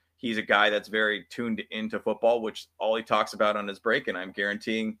there. He's a guy that's very tuned into football, which all he talks about on his break. And I'm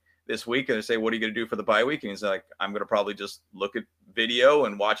guaranteeing this week, and they say, what are you going to do for the bye week? And he's like, I'm going to probably just look at video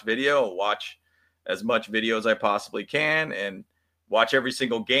and watch as much video as I possibly can and watch every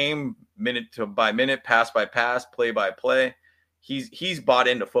single game, minute by minute, pass by pass, play by play. He's bought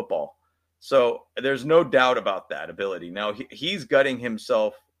into football. So there's no doubt about that ability. Now he's gutting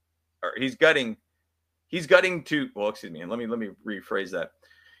himself, or he's gutting to, well, excuse me. And let me rephrase that.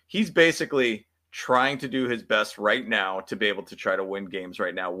 He's basically trying to do his best right now to be able to try to win games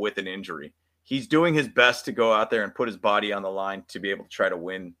right now with an injury. He's doing his best to go out there and put his body on the line to be able to try to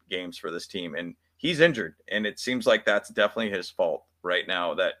win games for this team. And he's injured. And it seems like that's definitely his fault right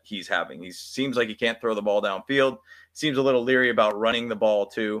now that he's having. He seems like he can't throw the ball downfield. Seems a little leery about running the ball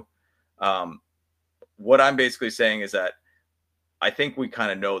too. What I'm basically saying is that I think we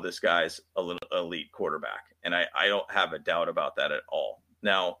kind of know this guy's a little elite quarterback. And I don't have a doubt about that at all.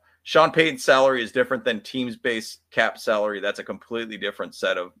 Now, Sean Payton's salary is different than teams-based cap salary. That's a completely different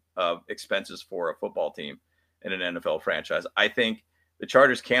set of expenses for a football team in an NFL franchise. I think the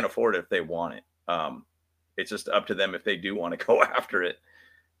Chargers can't afford it if they want it. It's just up to them if they do want to go after it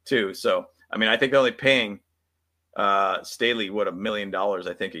too. So, I mean, I think they're only paying Staley, $1 million,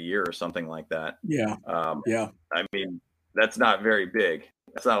 I think, a year or something like that. Yeah. Yeah. I mean, that's not very big.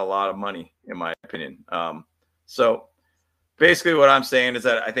 That's not a lot of money, in my opinion. So basically what I'm saying is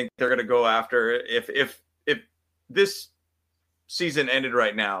that I think they're going to go after it. If this season ended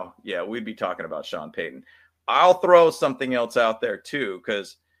right now, yeah, we'd be talking about Sean Payton. I'll throw something else out there too,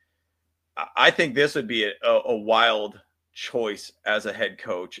 because I think this would be a wild choice as a head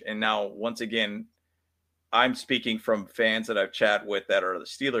coach. And now, once again, I'm speaking from fans that I've chatted with that are the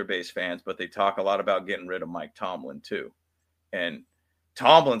Steeler-based fans, but they talk a lot about getting rid of Mike Tomlin too. And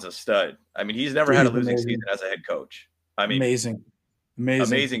Tomlin's a stud. I mean, he's never had a losing season as a head coach. I mean, amazing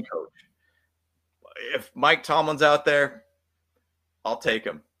coach. If Mike Tomlin's out there, I'll take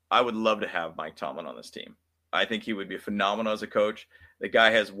him. I would love to have Mike Tomlin on this team. I think he would be phenomenal as a coach. The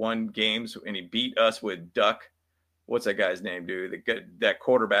guy has won games, and he beat us with Duck. What's that guy's name, dude? That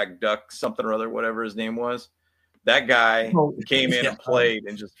quarterback, Duck something or other, whatever his name was. That guy came in and played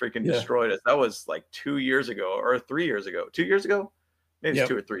and just freaking destroyed us. That was like 2 years ago or 3 years ago. 2 years ago? Maybe it's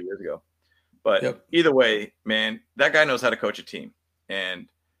 2 or 3 years ago. But either way, man, that guy knows how to coach a team. And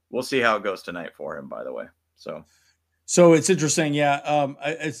we'll see how it goes tonight for him, by the way. So it's interesting. Yeah.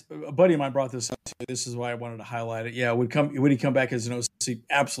 It's a buddy of mine brought this up too. This is why I wanted to highlight it. Yeah. Would he come back as an OC?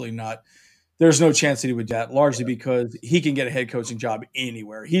 Absolutely not. There's no chance that he would do that, largely because he can get a head coaching job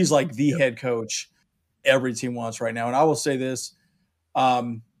anywhere. He's like the head coach every team wants right now. And I will say this,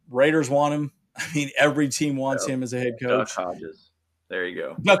 Raiders want him. I mean, every team wants him as a head coach. Duck Hodges. There you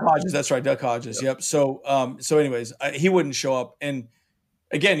go. Duck Hodges. That's right. Duck Hodges. Yep. So anyways, he wouldn't show up. And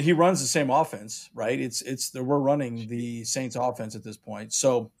again, he runs the same offense, right? We're running the Saints offense at this point.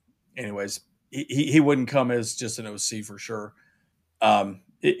 So anyways, he wouldn't come as just an OC for sure.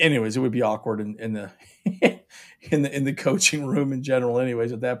 Anyways, it would be awkward in the in the coaching room in general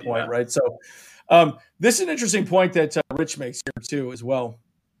anyways at that point, right? So this is an interesting point that Rich makes here too as well.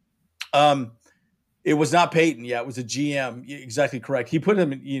 It was not Peyton. Yeah, it was a GM. Exactly correct. He put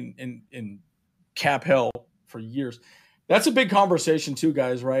him in cap hell for years. That's a big conversation too,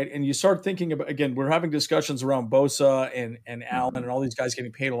 guys, right? And you start thinking about, again, we're having discussions around Bosa and Allen and all these guys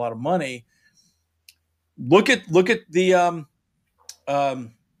getting paid a lot of money. Look at the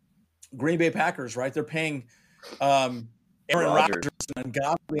Green Bay Packers, right? They're paying Aaron Rodgers an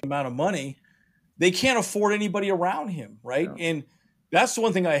ungodly amount of money. They can't afford anybody around him, right? No. And that's the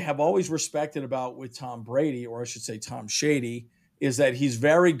one thing I have always respected about with Tom Brady, or I should say Tom Shady, is that he's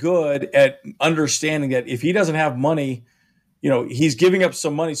very good at understanding that if he doesn't have money, he's giving up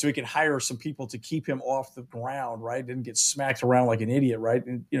some money so he can hire some people to keep him off the ground, right? Didn't get smacked around like an idiot, right?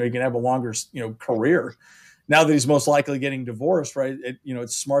 And, he can have a longer, career. Now that he's most likely getting divorced, right?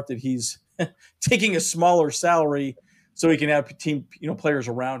 It's smart that he's taking a smaller salary so he can have team, players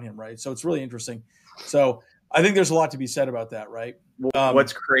around him, right? So it's really interesting. So I think there's a lot to be said about that, right?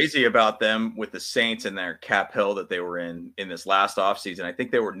 What's crazy about them with the Saints and their cap hill that they were in this last offseason, I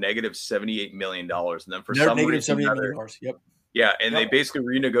think they were negative $78 million. And then for some reason, $78 million. Yep. Yeah, and they basically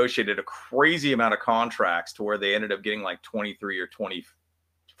renegotiated a crazy amount of contracts to where they ended up getting like $23 or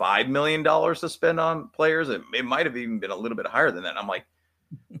 $25 million to spend on players. It might have even been a little bit higher than that. And I'm like,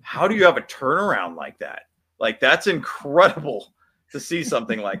 how do you have a turnaround like that? Like, that's incredible to see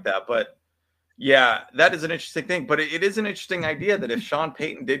something like that. But Yeah, that is an interesting thing, but it is an interesting idea that if Sean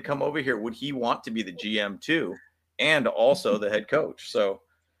Payton did come over here, would he want to be the GM too, and also the head coach? So,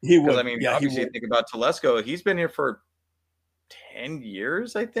 He because I would. mean, Yeah, he obviously, would. think about Telesco. He's been here for 10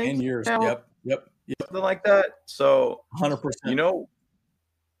 years, I think. 10 years. Now, Yep. something like that. So, 100%.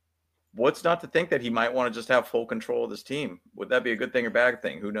 What's not to think that he might want to just have full control of this team? Would that be a good thing or bad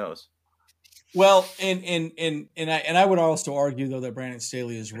thing? Who knows? Well, and I would also argue though that Brandon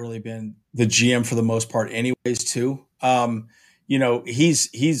Staley has really been the GM for the most part, anyways. Too,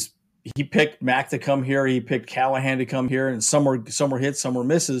 he picked Mac to come here, he picked Callahan to come here, and some were hits, some were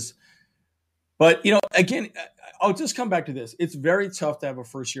misses. But again, I'll just come back to this. It's very tough to have a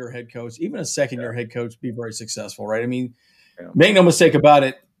first year head coach, even a second year head coach, be very successful, right? I mean, make no mistake about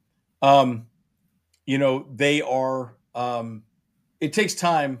it. They are. It takes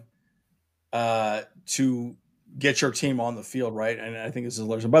time to get your team on the field, right? And I think this is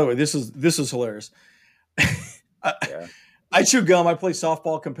hilarious. And by the way, this is hilarious. I chew gum. I play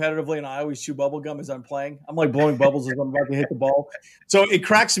softball competitively, and I always chew bubble gum as I'm playing. I'm like blowing bubbles as I'm about to hit the ball. So it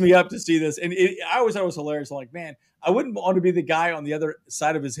cracks me up to see this. And I always thought it was hilarious. I'm like, man, I wouldn't want to be the guy on the other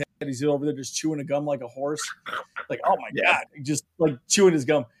side of his head. He's over there just chewing a gum like a horse. Like, oh my God, just like chewing his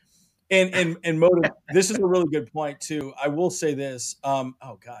gum. And Motive, this is a really good point too. I will say this. Oh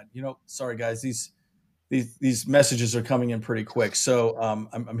God, sorry guys, these messages are coming in pretty quick. So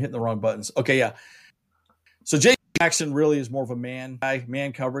I'm hitting the wrong buttons. Okay, yeah. So Jay Jackson really is more of a man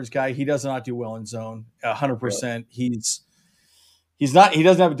coverage guy. He does not do well in zone. 100%. He's not. He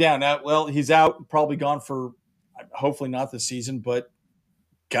doesn't have it down. Now, well, he's out. Probably gone for hopefully not this season, but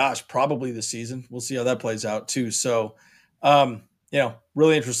gosh, probably this season. We'll see how that plays out too. So,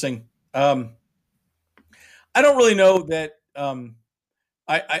 really interesting. I don't really know that.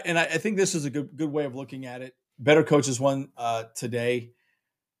 I think this is a good way of looking at it. Better Coaches won today.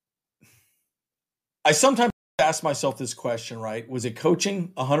 I sometimes ask myself this question, right? Was it coaching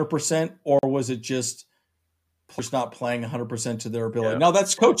 100% or was it just players not playing 100% to their ability? Yeah. Now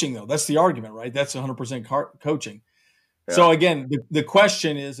that's coaching though. That's the argument, right? That's 100% coaching. Yeah. So again, the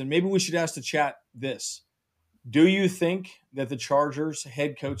question is, and maybe we should ask the chat this. Do you think that the Chargers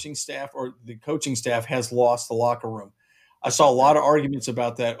head coaching staff or the coaching staff has lost the locker room? I saw a lot of arguments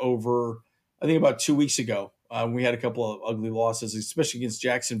about that over, I think about 2 weeks ago. We had a couple of ugly losses, especially against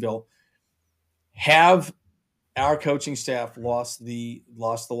Jacksonville. Have our coaching staff lost the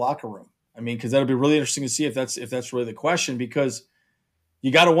locker room? I mean, because that'll be really interesting to see if that's really the question, because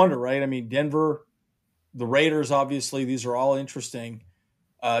you got to wonder, right? I mean, Denver, the Raiders, obviously, these are all interesting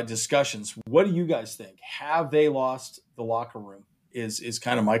discussions. What do you guys think? Have they lost the locker room? Is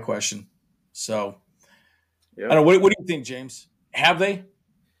kind of my question. So, I don't know. What do you think, James? Have they?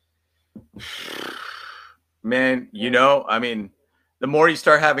 Man, I mean, the more you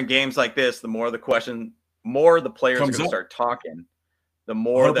start having games like this, the more the players are going to start talking, the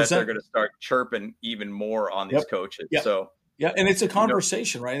more 100%. That they're going to start chirping even more on these coaches. Yep. So yeah, and it's a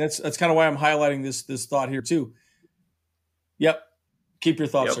conversation, right? That's kind of why I'm highlighting this thought here too. Yep. Keep your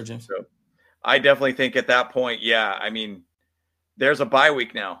thoughts there, James. So I definitely think at that point, I mean, there's a bye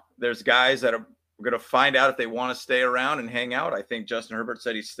week now. There's guys that are going to find out if they want to stay around and hang out. I think Justin Herbert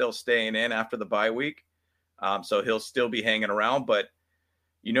said he's still staying in after the bye week. So he'll still be hanging around. But,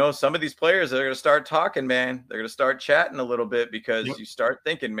 some of these players are going to start talking, man. They're going to start chatting a little bit because you start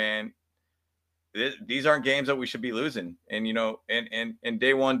thinking, man, these aren't games that we should be losing. And, and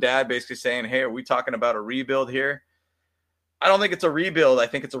day one dad basically saying, hey, are we talking about a rebuild here? I don't think it's a rebuild. I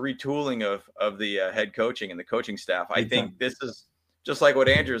think it's a retooling of the head coaching and the coaching staff. I think this is just like what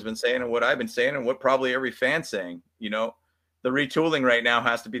Andrew has been saying and what I've been saying and what probably every fan's saying. The retooling right now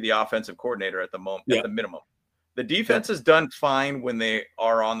has to be the offensive coordinator at the moment, at the minimum. The defense is done fine when they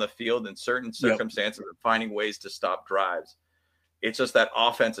are on the field in certain circumstances of finding ways to stop drives. It's just that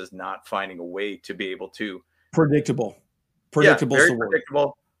offense is not finding a way to be able to predictable. Very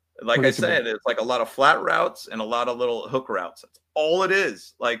predictable. Like I said, it's like a lot of flat routes and a lot of little hook routes. That's all it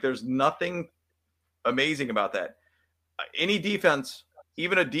is. Like there's nothing amazing about that. Any defense,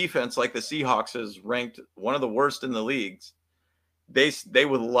 even a defense like the Seahawks is ranked one of the worst in the leagues. They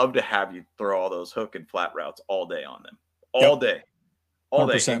would love to have you throw all those hook and flat routes all day on them. All day.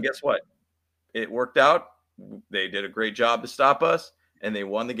 100%. And guess what? It worked out. They did a great job to stop us, and they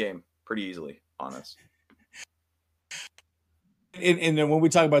won the game pretty easily on us. And then when we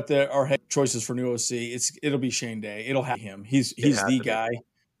talk about our head choices for new OC, it'll be Shane Day. It'll have him. He's the guy.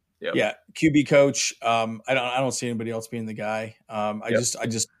 Yep. Yeah, QB coach. I don't see anybody else being the guy. I just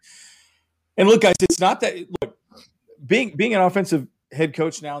and look, guys, it's not that. Look, being an offensive head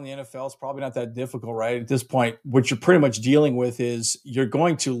coach now in the NFL is probably not that difficult, right? At this point, what you're pretty much dealing with is you're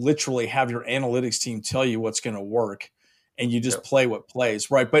going to literally have your analytics team tell you what's going to work, and you just play what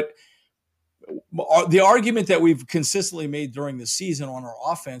plays, right? But the argument that we've consistently made during the season on our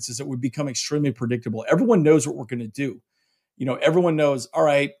offense is that we become extremely predictable. Everyone knows what we're going to do. Everyone knows, all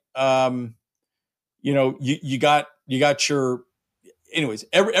right, you got your, anyways,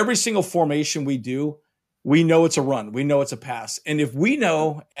 every single formation we do, we know it's a run. We know it's a pass. And if we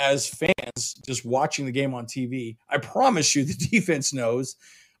know as fans just watching the game on TV, I promise you the defense knows,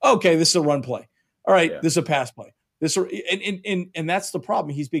 okay, this is a run play. All right, this is a pass play. And that's the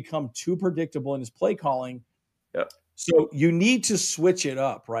problem. He's become too predictable in his play calling. Yep. So you need to switch it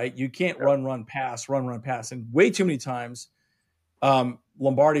up, right? You can't run, pass. And way too many times,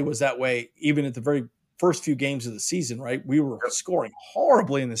 Lombardi was that way even at the very first few games of the season, right? We were scoring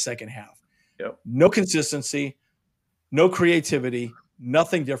horribly in the second half. Yep. No consistency, no creativity,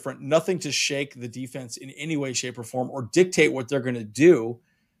 nothing different, nothing to shake the defense in any way, shape, or form or dictate what they're going to do.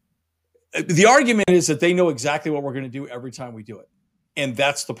 The argument is that they know exactly what we're going to do every time we do it. And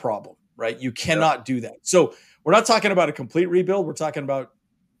that's the problem, right? You cannot do that. So we're not talking about a complete rebuild. We're talking about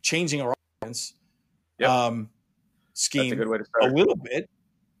changing our offense scheme that's a good way to start. A little bit.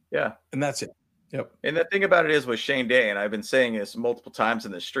 Yeah. And that's it. Yep. And the thing about it is with Shane Day, and I've been saying this multiple times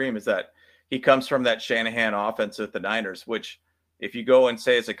in the stream, is that he comes from that Shanahan offense with the Niners, which if you go and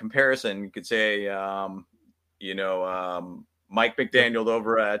say as a comparison, you could say, Mike McDaniel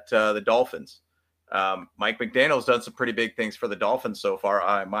over at the Dolphins. Mike McDaniel's done some pretty big things for the Dolphins so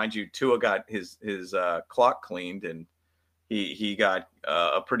far. Mind you, Tua got his clock cleaned, and he got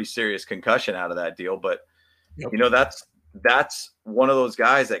a pretty serious concussion out of that deal. But that's one of those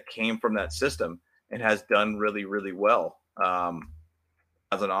guys that came from that system and has done really, really well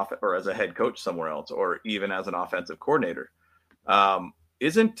as a head coach somewhere else, or even as an offensive coordinator.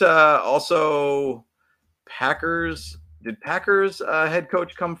 Isn't also Packers? Did Packers head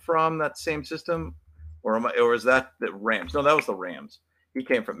coach come from that same system, or is that the Rams? No, that was the Rams. He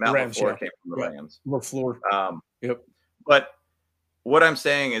came from Matt LaFleur. Came from the Rams. LaFleur. But what I'm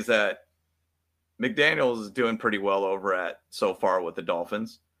saying is that McDaniels is doing pretty well over at so far with the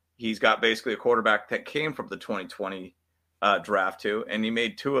Dolphins. He's got basically a quarterback that came from the 2020 draft too, and he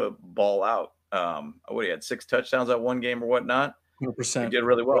made Tua ball out. He had 6 touchdowns at one game or whatnot. 100%. He did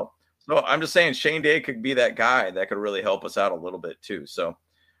really well. So I'm just saying Shane Day could be that guy that could really help us out a little bit too. So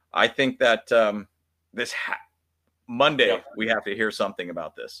I think that this Monday we have to hear something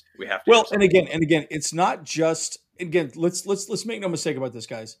about this. We have to. And again, it's not just. Again, let's make no mistake about this,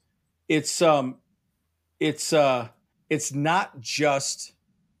 guys. It's not just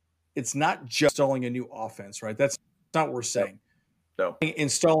installing a new offense, right? That's not what we're saying. No.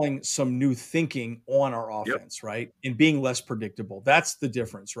 Installing some new thinking on our offense, right? And being less predictable. That's the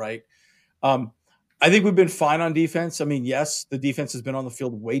difference, right? I think we've been fine on defense. I mean, yes, the defense has been on the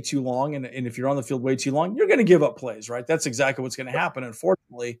field way too long. And if you're on the field way too long, you're going to give up plays, right? That's exactly what's going to happen,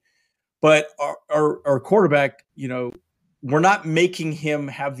 unfortunately. But our quarterback, we're not making him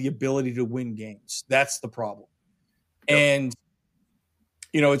have the ability to win games. That's the problem. Yep. And,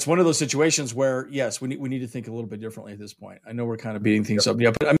 it's one of those situations where, yes, we need to think a little bit differently at this point. I know we're kind of beating things up.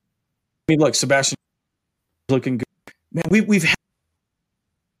 Yeah, but I mean, look, Sebastian is looking good. Man, we've had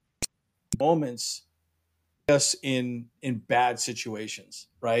moments us in bad situations,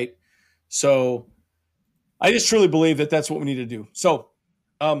 right? So I just truly believe that that's what we need to do. So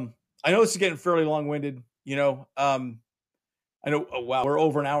I know this is getting fairly long-winded. I know, wow, we're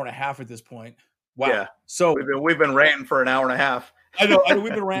over an hour and a half at this point. Wow. Yeah. So we've been ranting for an hour and a half. I know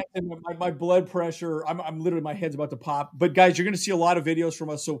we've been ranting. My blood pressure, I'm literally, my head's about to pop. But guys, you're going to see a lot of videos from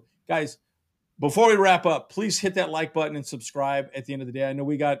us. So guys, before we wrap up, please hit that like button and subscribe at the end of the day. I know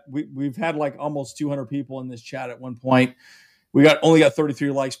we've had like almost 200 people in this chat at one point. We only got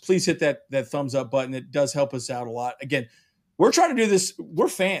 33 likes. Please hit that thumbs up button. It does help us out a lot. Again, we're trying to do this. We're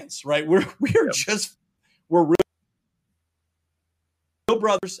fans, right? We're real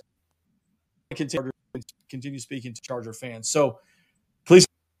brothers. Continue speaking to Charger fans. So please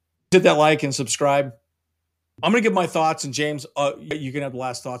hit that like and subscribe. I'm going to give my thoughts, and James, you can have the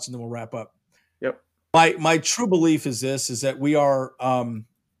last thoughts, and then we'll wrap up. Yep. My true belief is that we are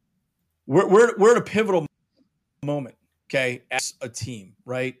we're at a pivotal moment. Okay, as a team,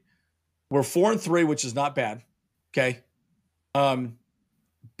 right? We're 4-3, which is not bad. Okay,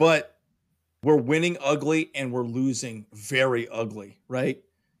 but we're winning ugly and we're losing very ugly, right?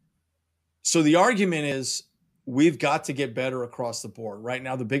 So the argument is we've got to get better across the board. Right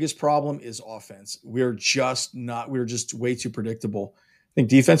now, the biggest problem is offense. We're just way too predictable. I think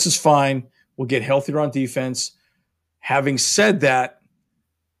defense is fine. We'll get healthier on defense. Having said that,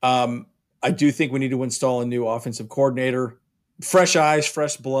 I do think we need to install a new offensive coordinator, fresh eyes,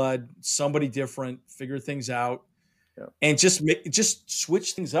 fresh blood, somebody different, figure things out, and just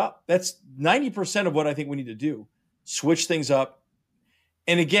switch things up. That's 90% of what I think we need to do. Switch things up.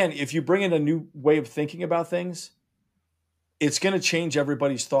 And again, if you bring in a new way of thinking about things, it's going to change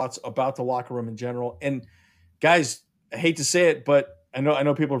everybody's thoughts about the locker room in general. And guys, I hate to say it, but I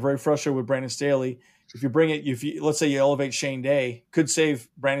know people are very frustrated with Brandon Staley. If you bring it, let's say you elevate Shane Day, could save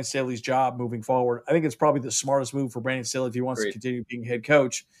Brandon Staley's job moving forward. I think it's probably the smartest move for Brandon Staley if he wants to continue being head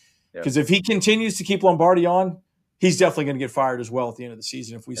coach. Because if he continues to keep Lombardi on, he's definitely going to get fired as well at the end of the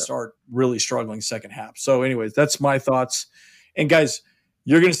season if we start really struggling second half. So anyways, that's my thoughts. And guys,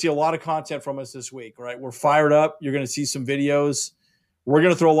 you're going to see a lot of content from us this week, right? We're fired up. You're going to see some videos. We're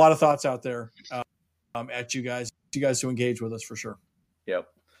going to throw a lot of thoughts out there at you guys to engage with us for sure. Yep.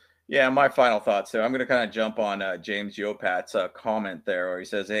 Yeah, my final thoughts. So I'm going to kind of jump on James Yopat's comment there where he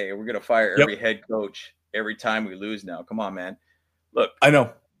says, hey, we're going to fire every head coach every time we lose now. Come on, man. Look. I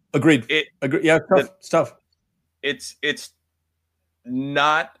know. Agreed. Yeah, it's tough. It's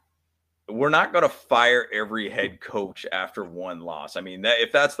not – we're not going to fire every head coach after one loss. I mean,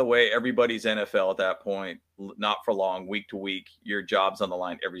 if that's the way everybody's NFL at that point, not for long, week to week, your job's on the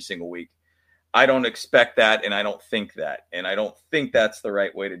line every single week. I don't expect that, and I don't think that. And I don't think that's the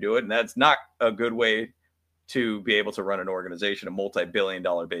right way to do it. And that's not a good way to be able to run an organization, a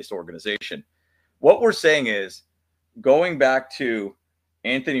multi-billion-dollar-based organization. What we're saying is, going back to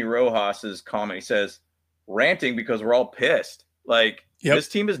Anthony Rojas's comment, he says, ranting because we're all pissed. Like, this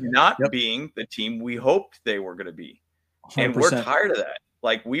team is not being the team we hoped they were going to be. 100%. And we're tired of that.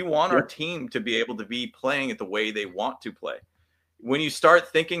 Like, we want our team to be able to be playing it the way they want to play. When you start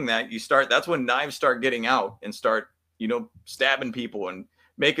thinking that, that's when knives start getting out and start, stabbing people and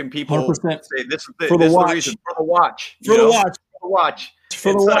making people 100%. Say this is the reason for the watch. For the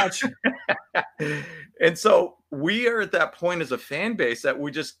watch. And so we are at that point as a fan base that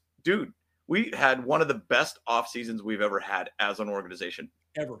we had one of the best off seasons we've ever had as an organization.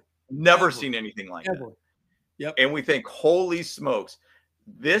 Never seen anything like that. Yep. And we think, holy smokes,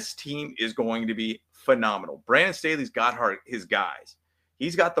 this team is going to be phenomenal. Brandon Staley's got his guys.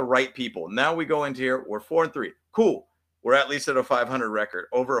 He's got the right people. Now we go into here. We're 4-3. Cool. We're at least at a 500 record,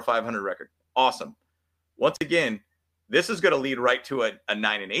 over a 500 record. Awesome. Once again, this is going to lead right to a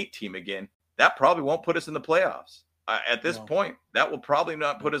 9-8 team again. That probably won't put us in the playoffs. At this point, that will probably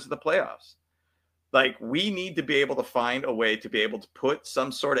not put us in the playoffs. Like, we need to be able to find a way to be able to put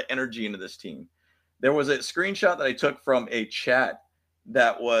some sort of energy into this team. There was a screenshot that I took from a chat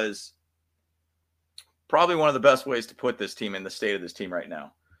that was probably one of the best ways to put this team in the state of this team right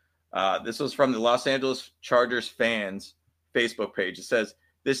now. This was from the Los Angeles Chargers fans Facebook page. It says,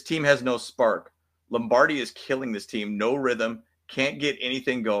 this team has no spark. Lombardi is killing this team. No rhythm. Can't get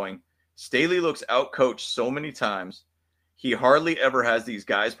anything going. Staley looks outcoached so many times. He hardly ever has these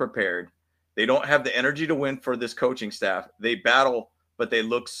guys prepared. They don't have the energy to win for this coaching staff. They battle, but they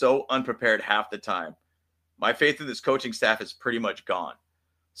look so unprepared half the time. My faith in this coaching staff is pretty much gone.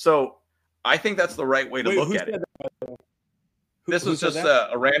 So I think that's the right way to look at it. This was just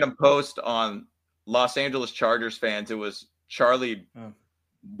a random post on Los Angeles Chargers fans. It was Charlie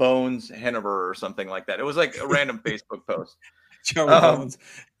Bones Hennever or something like that. It was like a random Facebook post. Charlie Bones.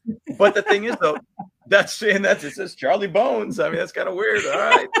 But the thing is, though, it says Charlie Bones. I mean, that's kind of weird. All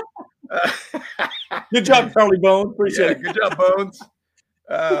right. Good job, Charlie Bones. Appreciate it. Good job, Bones.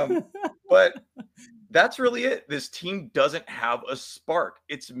 But that's really it. This team doesn't have a spark.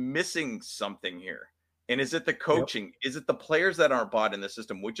 It's missing something here. And is it the coaching? Yep. Is it the players that aren't bought in the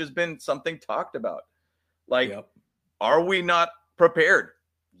system, which has been something talked about? Like, Are we not prepared?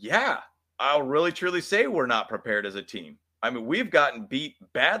 Yeah, I'll really truly say we're not prepared as a team. I mean, we've gotten beat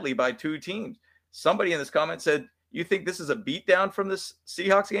badly by two teams. Somebody in this comment said, you think this is a beatdown from this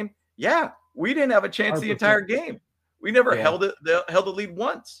Seahawks game? Yeah, we didn't have a chance 100%. The entire game. We never held the lead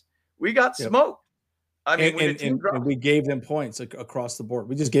once. We got smoked. I mean, and we gave them points across the board.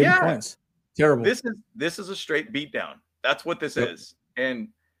 We just gave them points. Terrible. This is a straight beatdown. That's what this is. And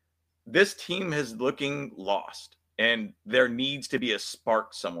this team is looking lost. And there needs to be a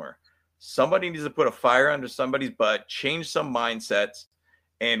spark somewhere. Somebody needs to put a fire under somebody's butt, change some mindsets,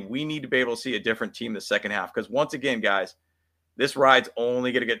 and we need to be able to see a different team the second half. Because once again, guys, this ride's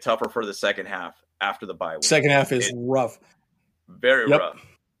only going to get tougher for the second half after the bye week. Second half is rough. Very rough.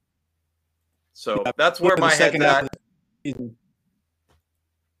 So that's where my head's at.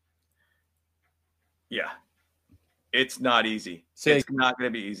 Yeah. It's not easy. It's not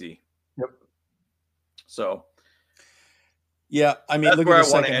going to be easy. Yep. So. Yeah, I mean, look at the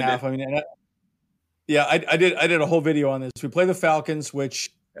second half. I mean, I did a whole video on this. We play the Falcons,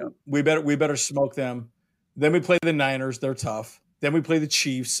 which we better smoke them. Then we play the Niners. They're tough. Then we play the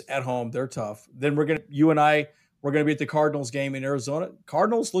Chiefs at home. They're tough. Then you and I, we're going to be at the Cardinals game in Arizona.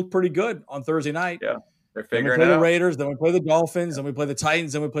 Cardinals look pretty good on Thursday night. Yeah, they're figuring it out. Then we play the Raiders. Then we play the Dolphins. Then we play the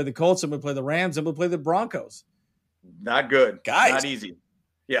Titans. Then we play the Colts. Then we play the Rams. Then we play the Broncos. Not good. Guys. Not easy.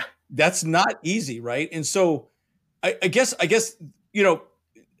 Yeah. That's not easy, right? And so I guess, you know,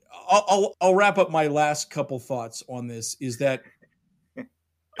 I'll wrap up my last couple thoughts on this is that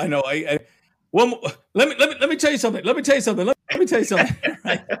I know well, let me tell you something. Let me tell you something.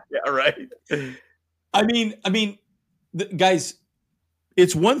 Right? Yeah, right. I mean, guys,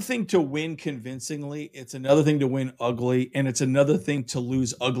 it's one thing to win convincingly. It's another thing to win ugly, and it's another thing to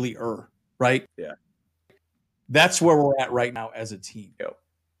lose uglier, right? Yeah. That's where we're at right now as a team. Yep.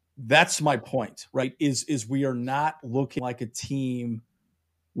 That's my point, right? Is we are not looking like a team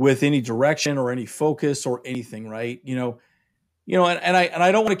with any direction or any focus or anything, right? You know, and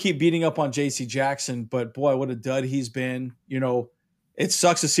I don't want to keep beating up on JC Jackson, but boy, what a dud he's been. You know, it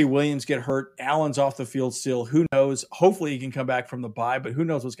sucks to see Williams get hurt. Allen's off the field still. Who knows? Hopefully he can come back from the bye, but who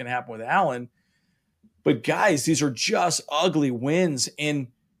knows what's going to happen with Allen. But guys, these are just ugly wins. And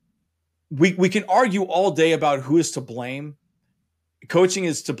we can argue all day about who is to blame. Coaching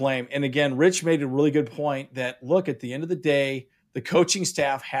is to blame. And again, Rich made a really good point that, look, at the end of the day, the coaching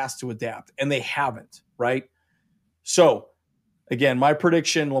staff has to adapt, and they haven't, right? So, again, my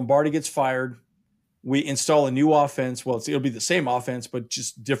prediction, Lombardi gets fired. We install a new offense. Well, it'll be the same offense, but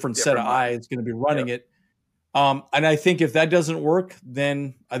just different set of eyes going to be running it. And I think if that doesn't work,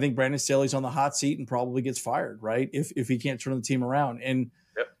 then I think Brandon Staley's on the hot seat and probably gets fired, right? If he can't turn the team around. And,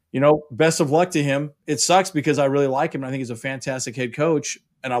 you know, best of luck to him. It sucks because I really like him. I think he's a fantastic head coach,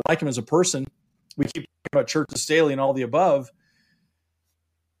 and I like him as a person. We keep talking about Church and Staley and all the above.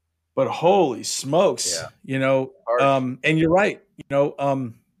 But holy smokes, you know, and you're right. You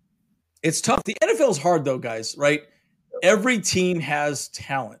know, it's tough. The NFL is hard though, guys, right? Every team has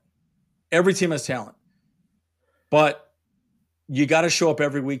talent. Every team has talent. But you got to show up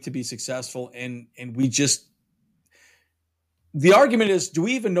every week to be successful. And we just, the argument is, do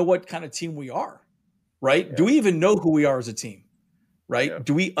we even know what kind of team we are, right? Yeah. Do we even know who we are as a team, right? Yeah.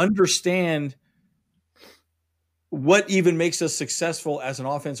 Do we understand what even makes us successful as an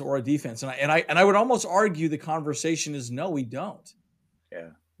offense or a defense? And I would almost argue the conversation is no, we don't. Yeah.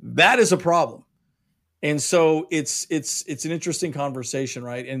 That is a problem. And so it's an interesting conversation,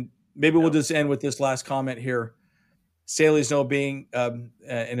 right? And maybe we'll just end with this last comment here. Staley's no being an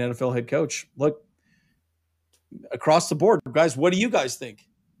NFL head coach. Look, across the board, guys, what do you guys think?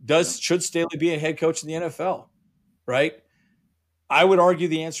 Should Staley be a head coach in the NFL? Right? I would argue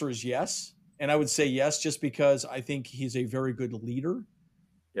the answer is yes. And I would say yes, just because I think he's a very good leader.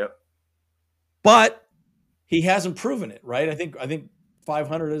 Yep. But he hasn't proven it, right? I think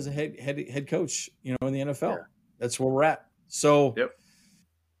 500 as a head coach, you know, in the NFL. Yeah. That's where we're at. So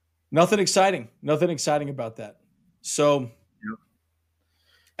nothing exciting about that. So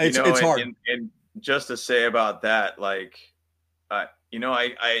it's hard. And just to say about that, like, you know,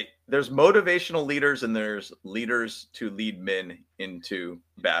 I there's motivational leaders and there's leaders to lead men into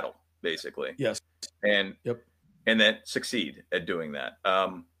battle, basically. Yes. And that succeed at doing that.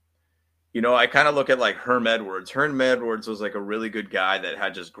 You know, I kind of look at like Herm Edwards. Herm Edwards was like a really good guy that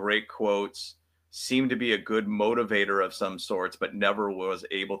had just great quotes, seemed to be a good motivator of some sorts, but never was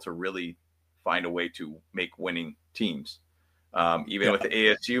able to really find a way to make winning teams. Even with the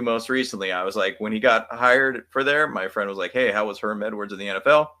ASU most recently, I was like, when he got hired for there, my friend was like, hey, how was Herm Edwards in the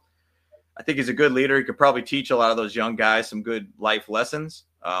NFL? I think he's a good leader. He could probably teach a lot of those young guys some good life lessons.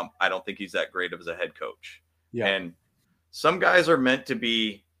 I don't think he's that great as a head coach. Yeah. And some guys are meant to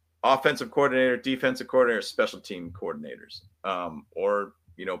be offensive coordinator, defensive coordinator, special team coordinators, or,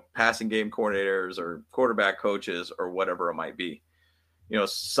 you know, passing game coordinators or quarterback coaches or whatever it might be. You know,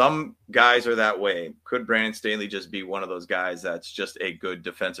 some guys are that way. Could Brandon Staley just be one of those guys that's just a good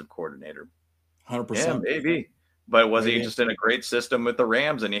defensive coordinator? 100%. Yeah, maybe. But was he just in a great system with the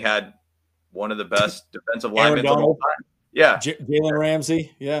Rams and he had one of the best defensive linemen of all time? Yeah. Jalen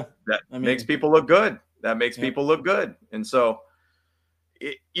Ramsey. Yeah. That makes people look good. People look good. And so,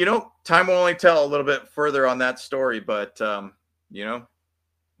 you know, time will only tell a little bit further on that story, but, you know,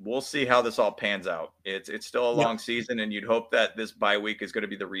 we'll see how this all pans out. It's still a long season, and you'd hope that this bye week is going to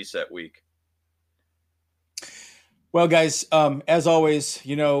be the reset week. Well, guys, as always,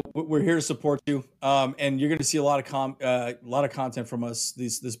 you know, we're here to support you, and you're going to see a lot of content from us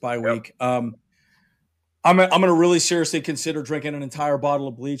this bye week. I'm going to really seriously consider drinking an entire bottle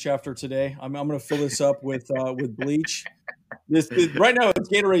of bleach after today. I'm going to fill this up with bleach. Right now it's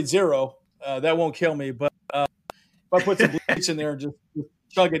Gatorade Zero. That won't kill me, but if I put some bleach in there and just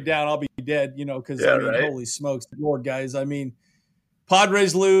chug it down, I'll be dead, because right? holy smokes, Lord, guys.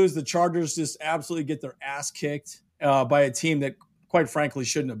 Padres lose. The Chargers just absolutely get their ass kicked by a team that, quite frankly,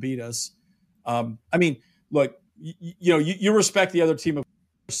 shouldn't have beat us. Look, you respect the other team, of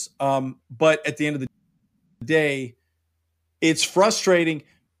course, but at the end of the day, it's frustrating.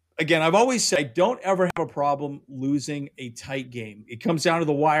 Again, I've always said I don't ever have a problem losing a tight game. It comes down to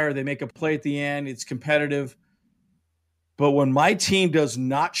the wire. They make a play at the end. It's competitive. But when my team does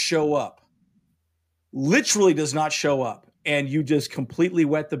not show up, literally does not show up, and you just completely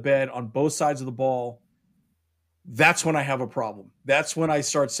wet the bed on both sides of the ball, that's when I have a problem. That's when I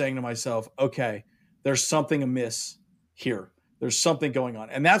start saying to myself, okay, there's something amiss here. There's something going on.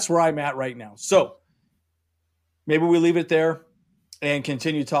 And that's where I'm at right now. So maybe we leave it there and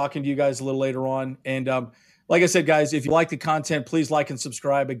continue talking to you guys a little later on. And like I said, guys, if you like the content, please like and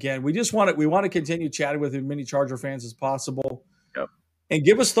subscribe. Again, we want to continue chatting with as many Charger fans as possible. Yep. And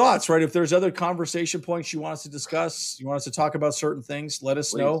give us thoughts, right? If there's other conversation points you want us to discuss, you want us to talk about certain things, let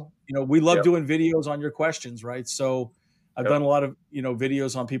us know. We love doing videos on your questions, right? So I've done a lot of,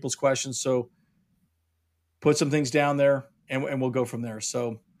 videos on people's questions. So put some things down there and we'll go from there.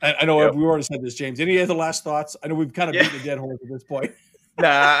 So I know we already said this, James. Any other last thoughts? I know we've kind of beaten a dead horse at this point.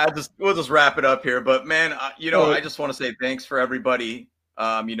 We'll just wrap it up here. But man, I just want to say thanks for everybody.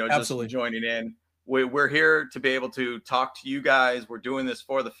 Just joining in. We're here to be able to talk to you guys. We're doing this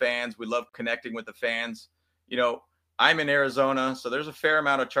for the fans. We love connecting with the fans. I'm in Arizona, so there's a fair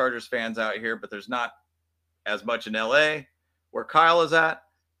amount of Chargers fans out here, but there's not as much in LA where Kyle is at.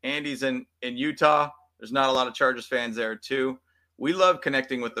 Andy's in Utah. There's not a lot of Chargers fans there too. We love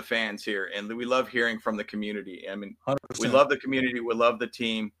connecting with the fans here, and we love hearing from the community. 100%. We love the community. We love the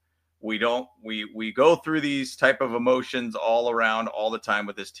team. We go through these type of emotions all around all the time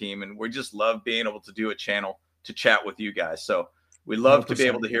with this team, and we just love being able to do a channel to chat with you guys. So we love 100%. To be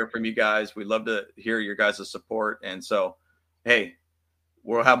able to hear from you guys. We love to hear your guys' support. And so, hey,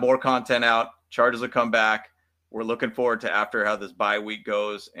 we'll have more content out. Chargers will come back. We're looking forward to after how this bye week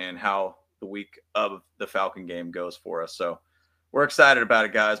goes and how the week of the Falcon game goes for us. So we're excited about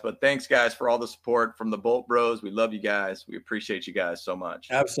it, guys. But thanks, guys, for all the support from the Bolt Bros. We love you guys. We appreciate you guys so much.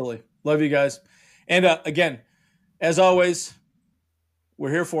 Absolutely. Love you guys. And again, as always,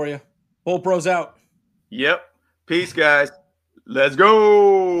 we're here for you. Bolt Bros out. Yep. Peace, guys. Let's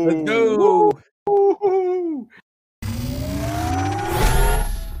go. Let's go. Woo!